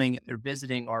are coming, they're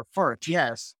visiting our park,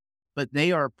 yes, but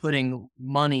they are putting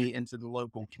money into the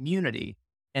local community.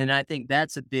 And I think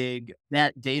that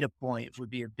data point would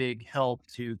be a big help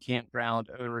to campground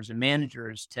owners and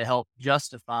managers to help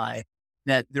justify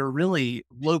that their really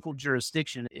local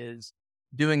jurisdiction is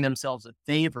doing themselves a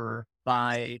favor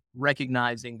by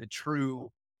recognizing the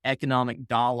true economic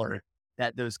dollar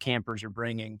that those campers are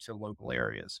bringing to local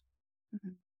areas.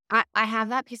 I have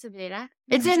that piece of data.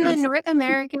 It's in the North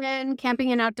American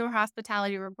Camping and Outdoor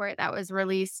Hospitality Report that was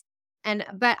released.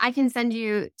 But I can send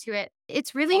you to it.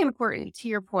 It's really important, to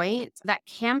your point, that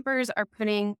campers are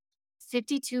putting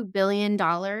 $52 billion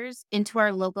into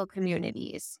our local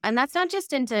communities. And that's not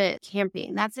just into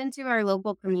camping, that's into our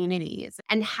local communities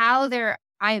and how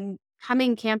I'm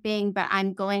coming camping, but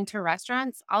I'm going to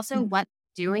restaurants. Also, what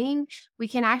they're doing, we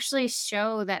can actually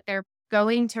show that they're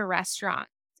going to restaurants.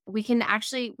 We've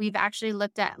actually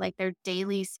looked at like their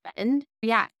daily spend.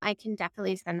 Yeah, I can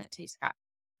definitely send that to you, Scott.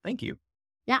 Thank you.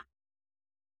 Yeah.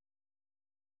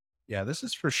 Yeah, this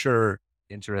is for sure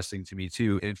interesting to me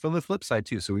too. And from the flip side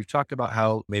too. So we've talked about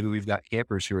how maybe we've got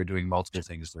campers who are doing multiple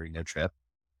things during their trip.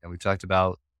 And we talked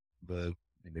about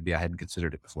maybe I hadn't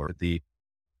considered it before, but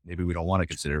maybe we don't want to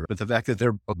consider it, but the fact that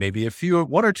there maybe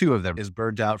one or two of them is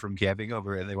burned out from camping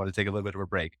over and they want to take a little bit of a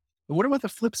break. But what about the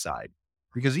flip side?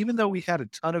 Because even though we had a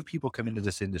ton of people come into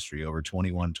this industry over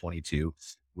 21, 22,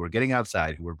 who are getting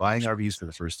outside, who are buying RVs for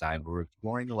the first time, who are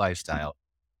exploring the lifestyle,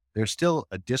 there's still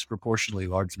a disproportionately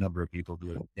large number of people who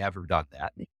have never done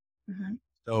that. Mm-hmm.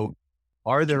 So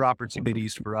are there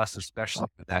opportunities for us, especially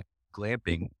in that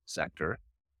glamping sector,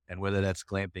 and whether that's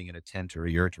glamping in a tent or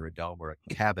a yurt or a dome or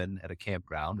a cabin at a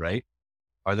campground, right?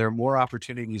 Are there more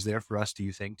opportunities there for us, do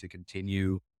you think, to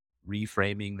continue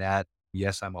reframing that?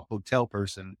 Yes, I'm a hotel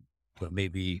person, but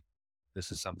maybe this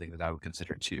is something that I would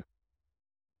consider too.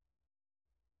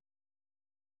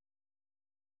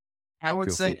 I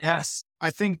would say yes. I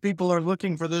think people are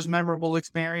looking for those memorable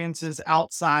experiences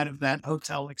outside of that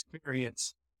hotel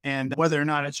experience. And whether or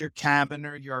not it's your cabin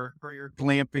or your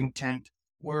glamping tent,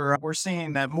 we're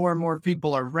seeing that more and more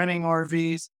people are renting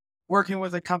RVs, working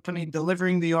with a company,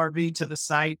 delivering the RV to the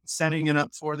site, setting it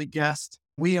up for the guest.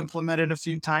 We implemented a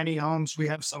few tiny homes. We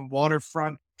have some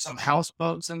waterfront, some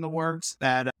houseboats in the works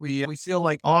that we feel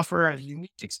like offer a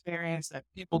unique experience that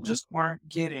people just aren't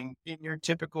getting in your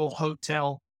typical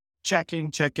hotel check-in,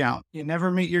 check-out. You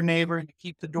never meet your neighbor and you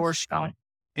keep the door shut.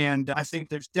 And I think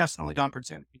there's definitely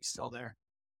opportunity still there.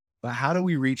 But how do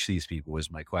we reach these people is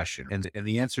my question. And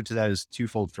the answer to that is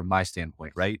twofold from my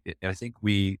standpoint, right? I think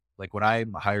when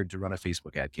I'm hired to run a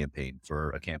Facebook ad campaign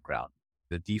for a campground,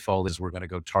 the default is we're going to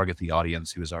go target the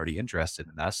audience who is already interested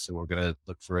in us. So we're going to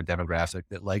look for a demographic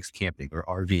that likes camping or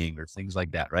RVing or things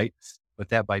like that, right? But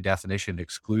that by definition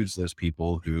excludes those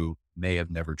people who may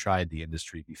have never tried the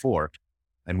industry before.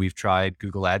 And we've tried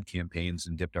Google ad campaigns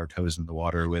and dipped our toes in the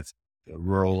water with a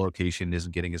rural location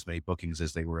isn't getting as many bookings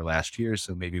as they were last year.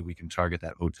 So maybe we can target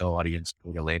that hotel audience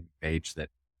with a landing page that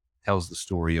tells the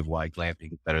story of why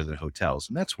glamping is better than hotels.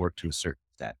 And that's worked to a certain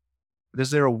extent. But is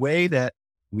there a way that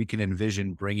we can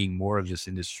envision bringing more of this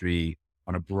industry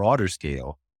on a broader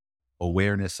scale,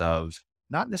 awareness of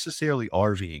not necessarily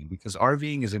RVing, because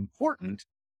RVing is important,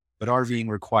 but RVing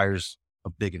requires a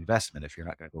big investment if you're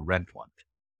not going to go rent one.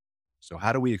 So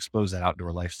how do we expose that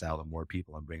outdoor lifestyle to more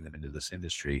people and bring them into this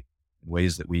industry in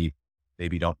ways that we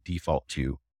maybe don't default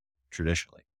to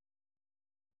traditionally?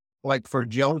 Like for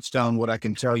Jellystone, what I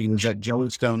can tell you is that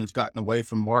Jellystone has gotten away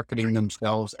from marketing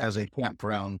themselves as a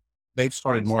campground. They've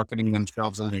started marketing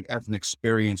themselves as an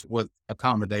experience with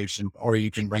accommodation, or you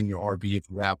can bring your RV if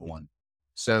you have one.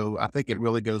 So I think it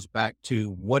really goes back to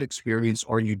what experience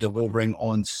are you delivering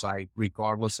on site,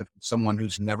 regardless if it's someone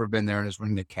who's never been there and is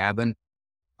renting a cabin.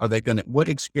 What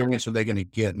experience are they going to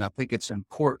get? And I think it's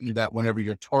important that whenever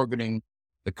you're targeting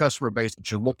the customer base that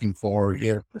you're looking for,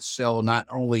 you to sell not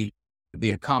only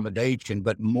the accommodation,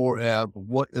 but more of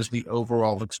what is the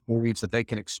overall experience that they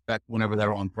can expect whenever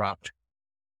they're on property.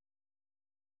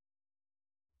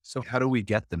 So how do we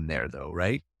get them there though,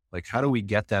 right? Like, how do we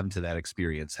get them to that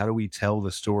experience? How do we tell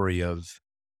the story of,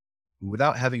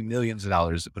 without having millions of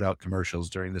dollars to put out commercials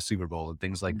during the Super Bowl and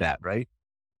things like that, right?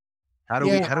 How do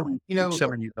we teach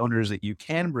some of these owners that you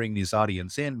can bring this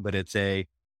audience in, but it's a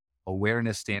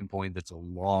awareness standpoint that's a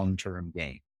long-term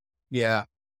game? Yeah.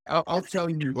 I'll tell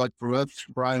you, like for us,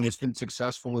 Brian, has been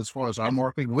successful as far as our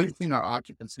marketing. We've seen our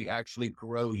occupancy actually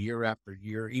grow year after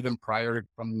year, even prior to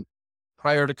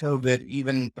COVID,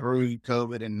 even through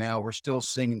COVID. And now we're still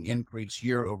seeing an increase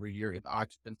year over year in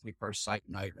occupancy per site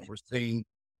night. And we're seeing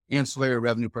ancillary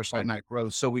revenue per site night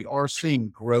growth. So we are seeing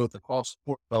growth across the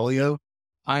portfolio.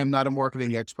 I am not a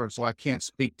marketing expert, so I can't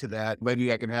speak to that.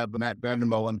 Maybe I can have Matt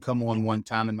Vandermolen come on one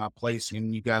time in my place,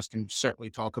 and you guys can certainly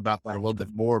talk about that a little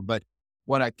bit more. But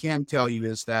what I can tell you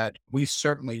is that we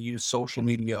certainly use social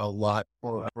media a lot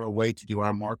for a way to do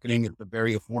our marketing. It's a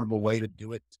very affordable way to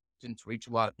do it and to reach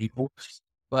a lot of people.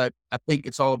 But I think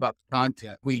it's all about the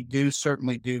content. We do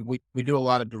we do a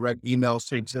lot of direct emails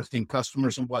to existing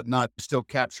customers and whatnot to still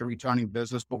capture returning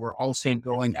business, but we're also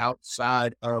going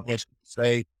outside of, let's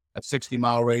say, a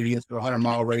 60-mile radius or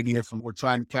 100-mile radius, and we're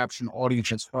trying to capture an audience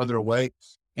that's further away,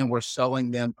 and we're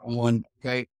selling them on,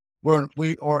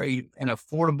 we are an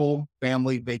affordable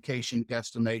family vacation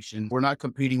destination. We're not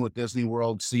competing with Disney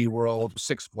World, SeaWorld,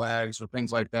 Six Flags, or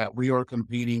things like that. We are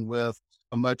competing with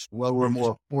a much lower,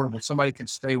 more affordable. Somebody can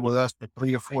stay with us for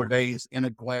 3 or 4 days in a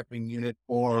glamping unit,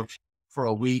 or for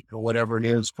a week, or whatever it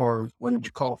is, for what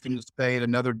you call things, stay at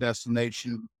another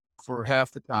destination for half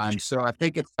the time. So I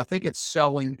think it's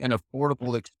selling an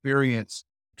affordable experience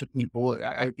to people.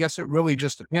 I guess it really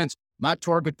just depends. My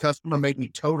target customer may be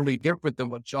totally different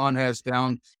than what Shaun has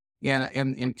down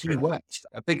in Key West.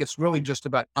 I think it's really just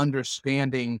about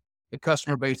understanding the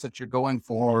customer base that you're going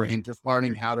for and just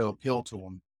learning how to appeal to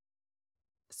them.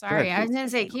 Sorry, I was gonna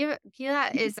say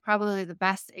Keva is probably the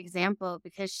best example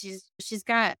because she's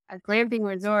got a glamping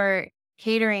resort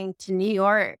catering to New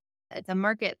York. It's a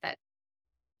market that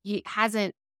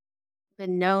hasn't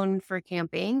been known for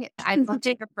camping. I'd love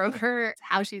to approach her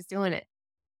how she's doing it.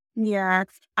 Yeah,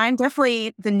 I'm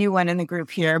definitely the new one in the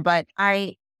group here, but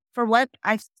for what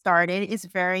I've started is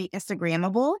very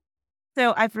Instagrammable.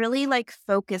 So I've really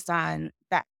focused on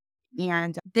that.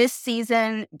 And this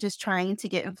season, just trying to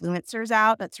get influencers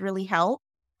out, that's really helped.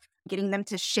 Getting them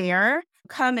to share,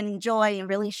 come and enjoy and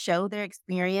really show their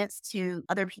experience to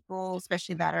other people,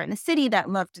 especially that are in the city that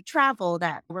love to travel,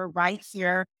 that we're right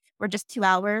here. We're just 2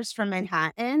 hours from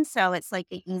Manhattan. So it's like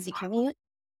an easy commute.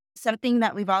 Something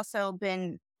that we've also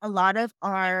been, a lot of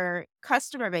our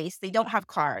customer base, they don't have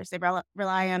cars. They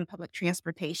rely on public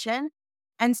transportation.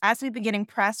 And as we've been getting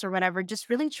press or whatever, just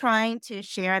really trying to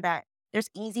share that there's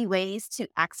easy ways to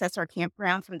access our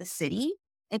campground from the city.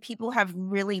 And people have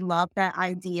really loved that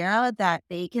idea that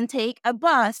they can take a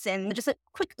bus and just a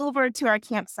quick Uber to our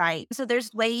campsite. So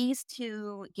there's ways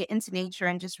to get into nature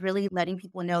and just really letting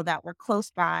people know that we're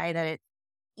close by, that it's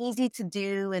easy to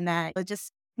do, and that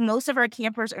most of our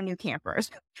campers are new campers.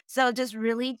 So just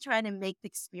really trying to make the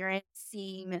experience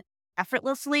seem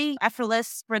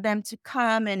effortless for them to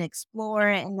come and explore,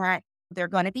 and that they're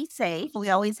going to be safe. We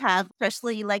always have,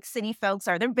 especially city folks,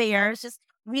 are there bears, just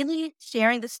really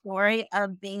sharing the story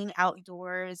of being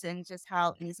outdoors and just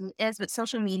how easy it is. But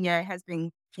social media has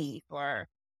been key for,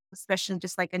 especially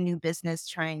just a new business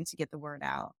trying to get the word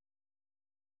out.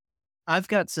 I've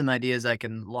got some ideas I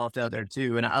can loft out there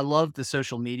too. And I love the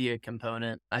social media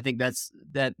component. I think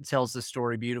that tells the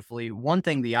story beautifully. One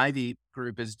thing the Ivee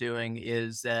group is doing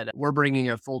is that we're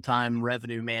bringing a full-time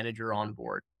revenue manager on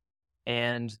board.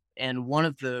 And one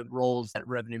of the roles that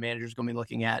revenue manager is going to be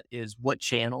looking at is what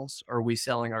channels are we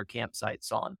selling our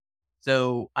campsites on?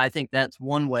 So I think that's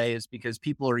one way, is because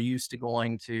people are used to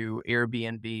going to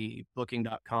Airbnb,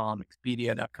 booking.com,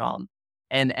 Expedia.com.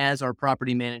 And as our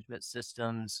property management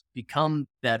systems become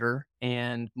better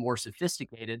and more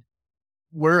sophisticated,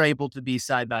 we're able to be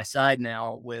side by side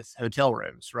now with hotel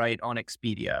rooms, right, on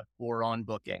Expedia or on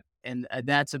Booking. And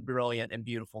that's a brilliant and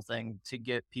beautiful thing to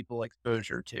get people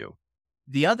exposure to.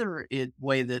 The other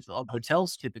way that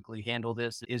hotels typically handle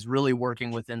this is really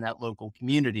working within that local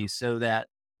community, so that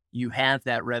you have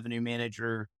that revenue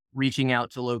manager reaching out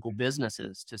to local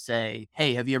businesses to say,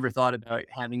 hey, have you ever thought about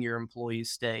having your employees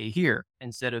stay here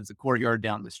instead of the courtyard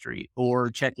down the street? Or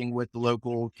checking with the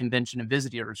local convention and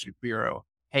visitors bureau.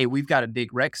 Hey, we've got a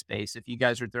big rec space. If you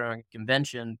guys are throwing a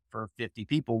convention for 50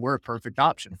 people, we're a perfect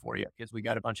option for you because we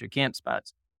got a bunch of camp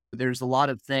spots. There's a lot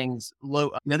of things.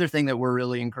 Another thing that we're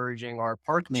really encouraging our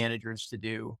park managers to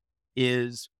do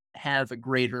is have a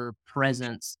greater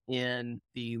presence in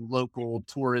the local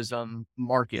tourism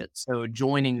market. So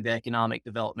joining the Economic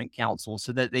Development Council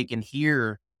so that they can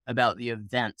hear about the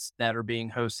events that are being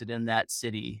hosted in that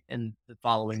city in the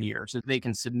following year, so they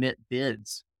can submit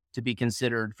bids to be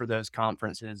considered for those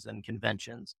conferences and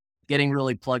conventions. Getting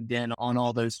really plugged in on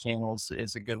all those channels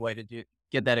is a good way to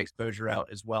get that exposure out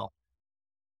as well.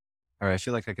 All right. I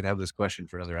feel like I could have this question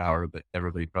for another hour, but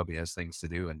everybody probably has things to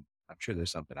do. And I'm sure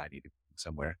there's something I need to do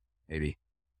somewhere, maybe.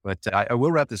 But I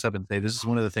will wrap this up and say, this is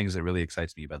one of the things that really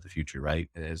excites me about the future, right?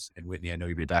 And Whitney, I know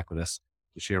you'll be back with us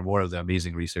to share more of the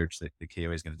amazing research that the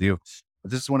KOA is going to do.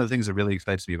 But this is one of the things that really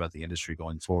excites me about the industry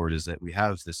going forward, is that we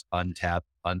have this untapped,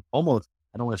 almost,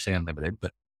 I don't want to say unlimited,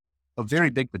 but a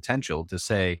very big potential to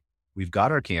say, we've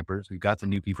got our campers, we've got the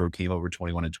new people who came over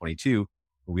 21 and 22,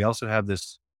 but we also have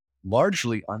this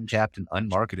largely untapped and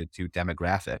unmarketed to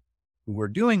demographic who we're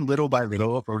doing little by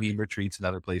little at Boheme Retreats and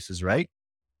other places, right?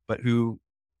 But who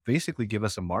basically give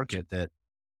us a market that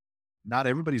not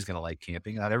everybody's going to like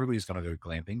camping. Not everybody's going to go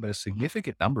glamping, but a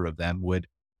significant number of them would,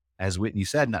 as Whitney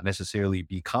said, not necessarily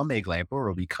become a glamper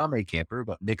or become a camper,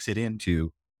 but mix it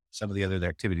into some of the other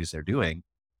activities they're doing.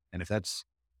 And if that's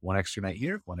one extra night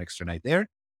here, one extra night there,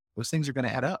 those things are going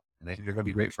to add up. And I think they're going to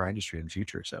be great for our industry in the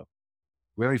future. So,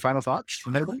 we have any final thoughts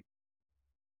from everybody?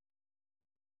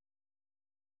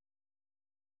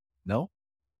 No?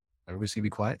 Everybody's going to be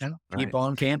quiet now? Keep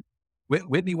on camp.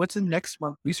 Whitney, what's the next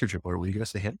month research report? Will you give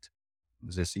us a hint?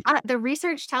 Is this The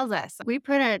research tells us we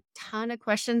put a ton of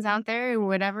questions out there, and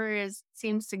whatever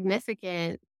seems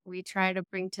significant, we try to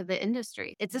bring to the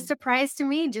industry. It's a surprise to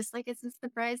me, just like it's a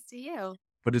surprise to you.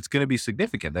 But it's going to be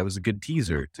significant. That was a good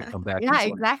teaser to come back. Yeah,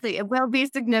 exactly. It will be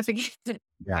significant.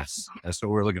 Yes, that's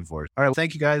what we're looking for. All right. Well,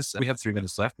 thank you guys. We have 3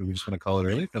 minutes left. We just want to call it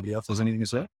early. If nobody else has anything to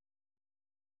say. All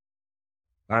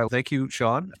right. Well, thank you,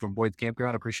 Shaun from Boyd's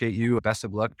Campground. Appreciate you. Best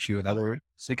of luck to you another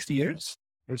 60 years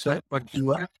or so.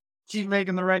 Keep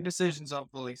making the right decisions,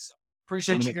 hopefully. So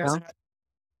appreciate you guys.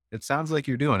 It sounds like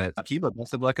you're doing it. Keva,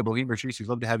 best of luck at Boheme Retreats. We'd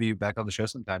love to have you back on the show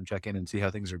sometime. Check in and see how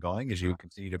things are going as you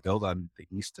continue to build on the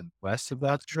east and west of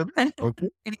that. Okay.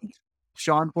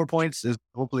 Shaun, 4 Points is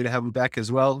hopefully to have you back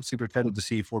as well. Super excited to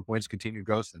see 4 Points continue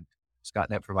growth, and Scott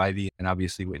Knepp from Ivee, and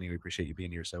obviously Whitney. We appreciate you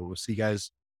being here. So we'll see you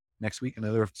guys next week.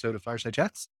 Another episode of Fireside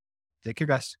Chats. Take care,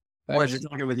 guys. Pleasure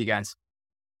talking with you guys.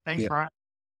 Thanks, Brian.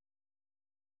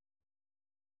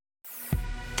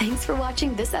 Thanks for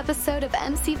watching this episode of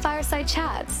MC Fireside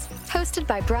Chats, hosted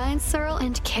by Brian Searle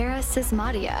and Cara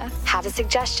Sismadia. Have a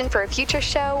suggestion for a future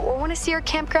show or want to see your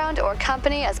campground or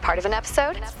company as part of an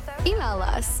episode? Email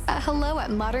us at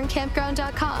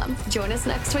hello@moderncampground.com. Join us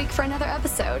next week for another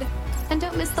episode. And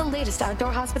don't miss the latest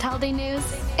outdoor hospitality news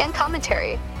and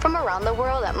commentary from around the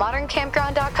world at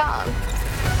moderncampground.com.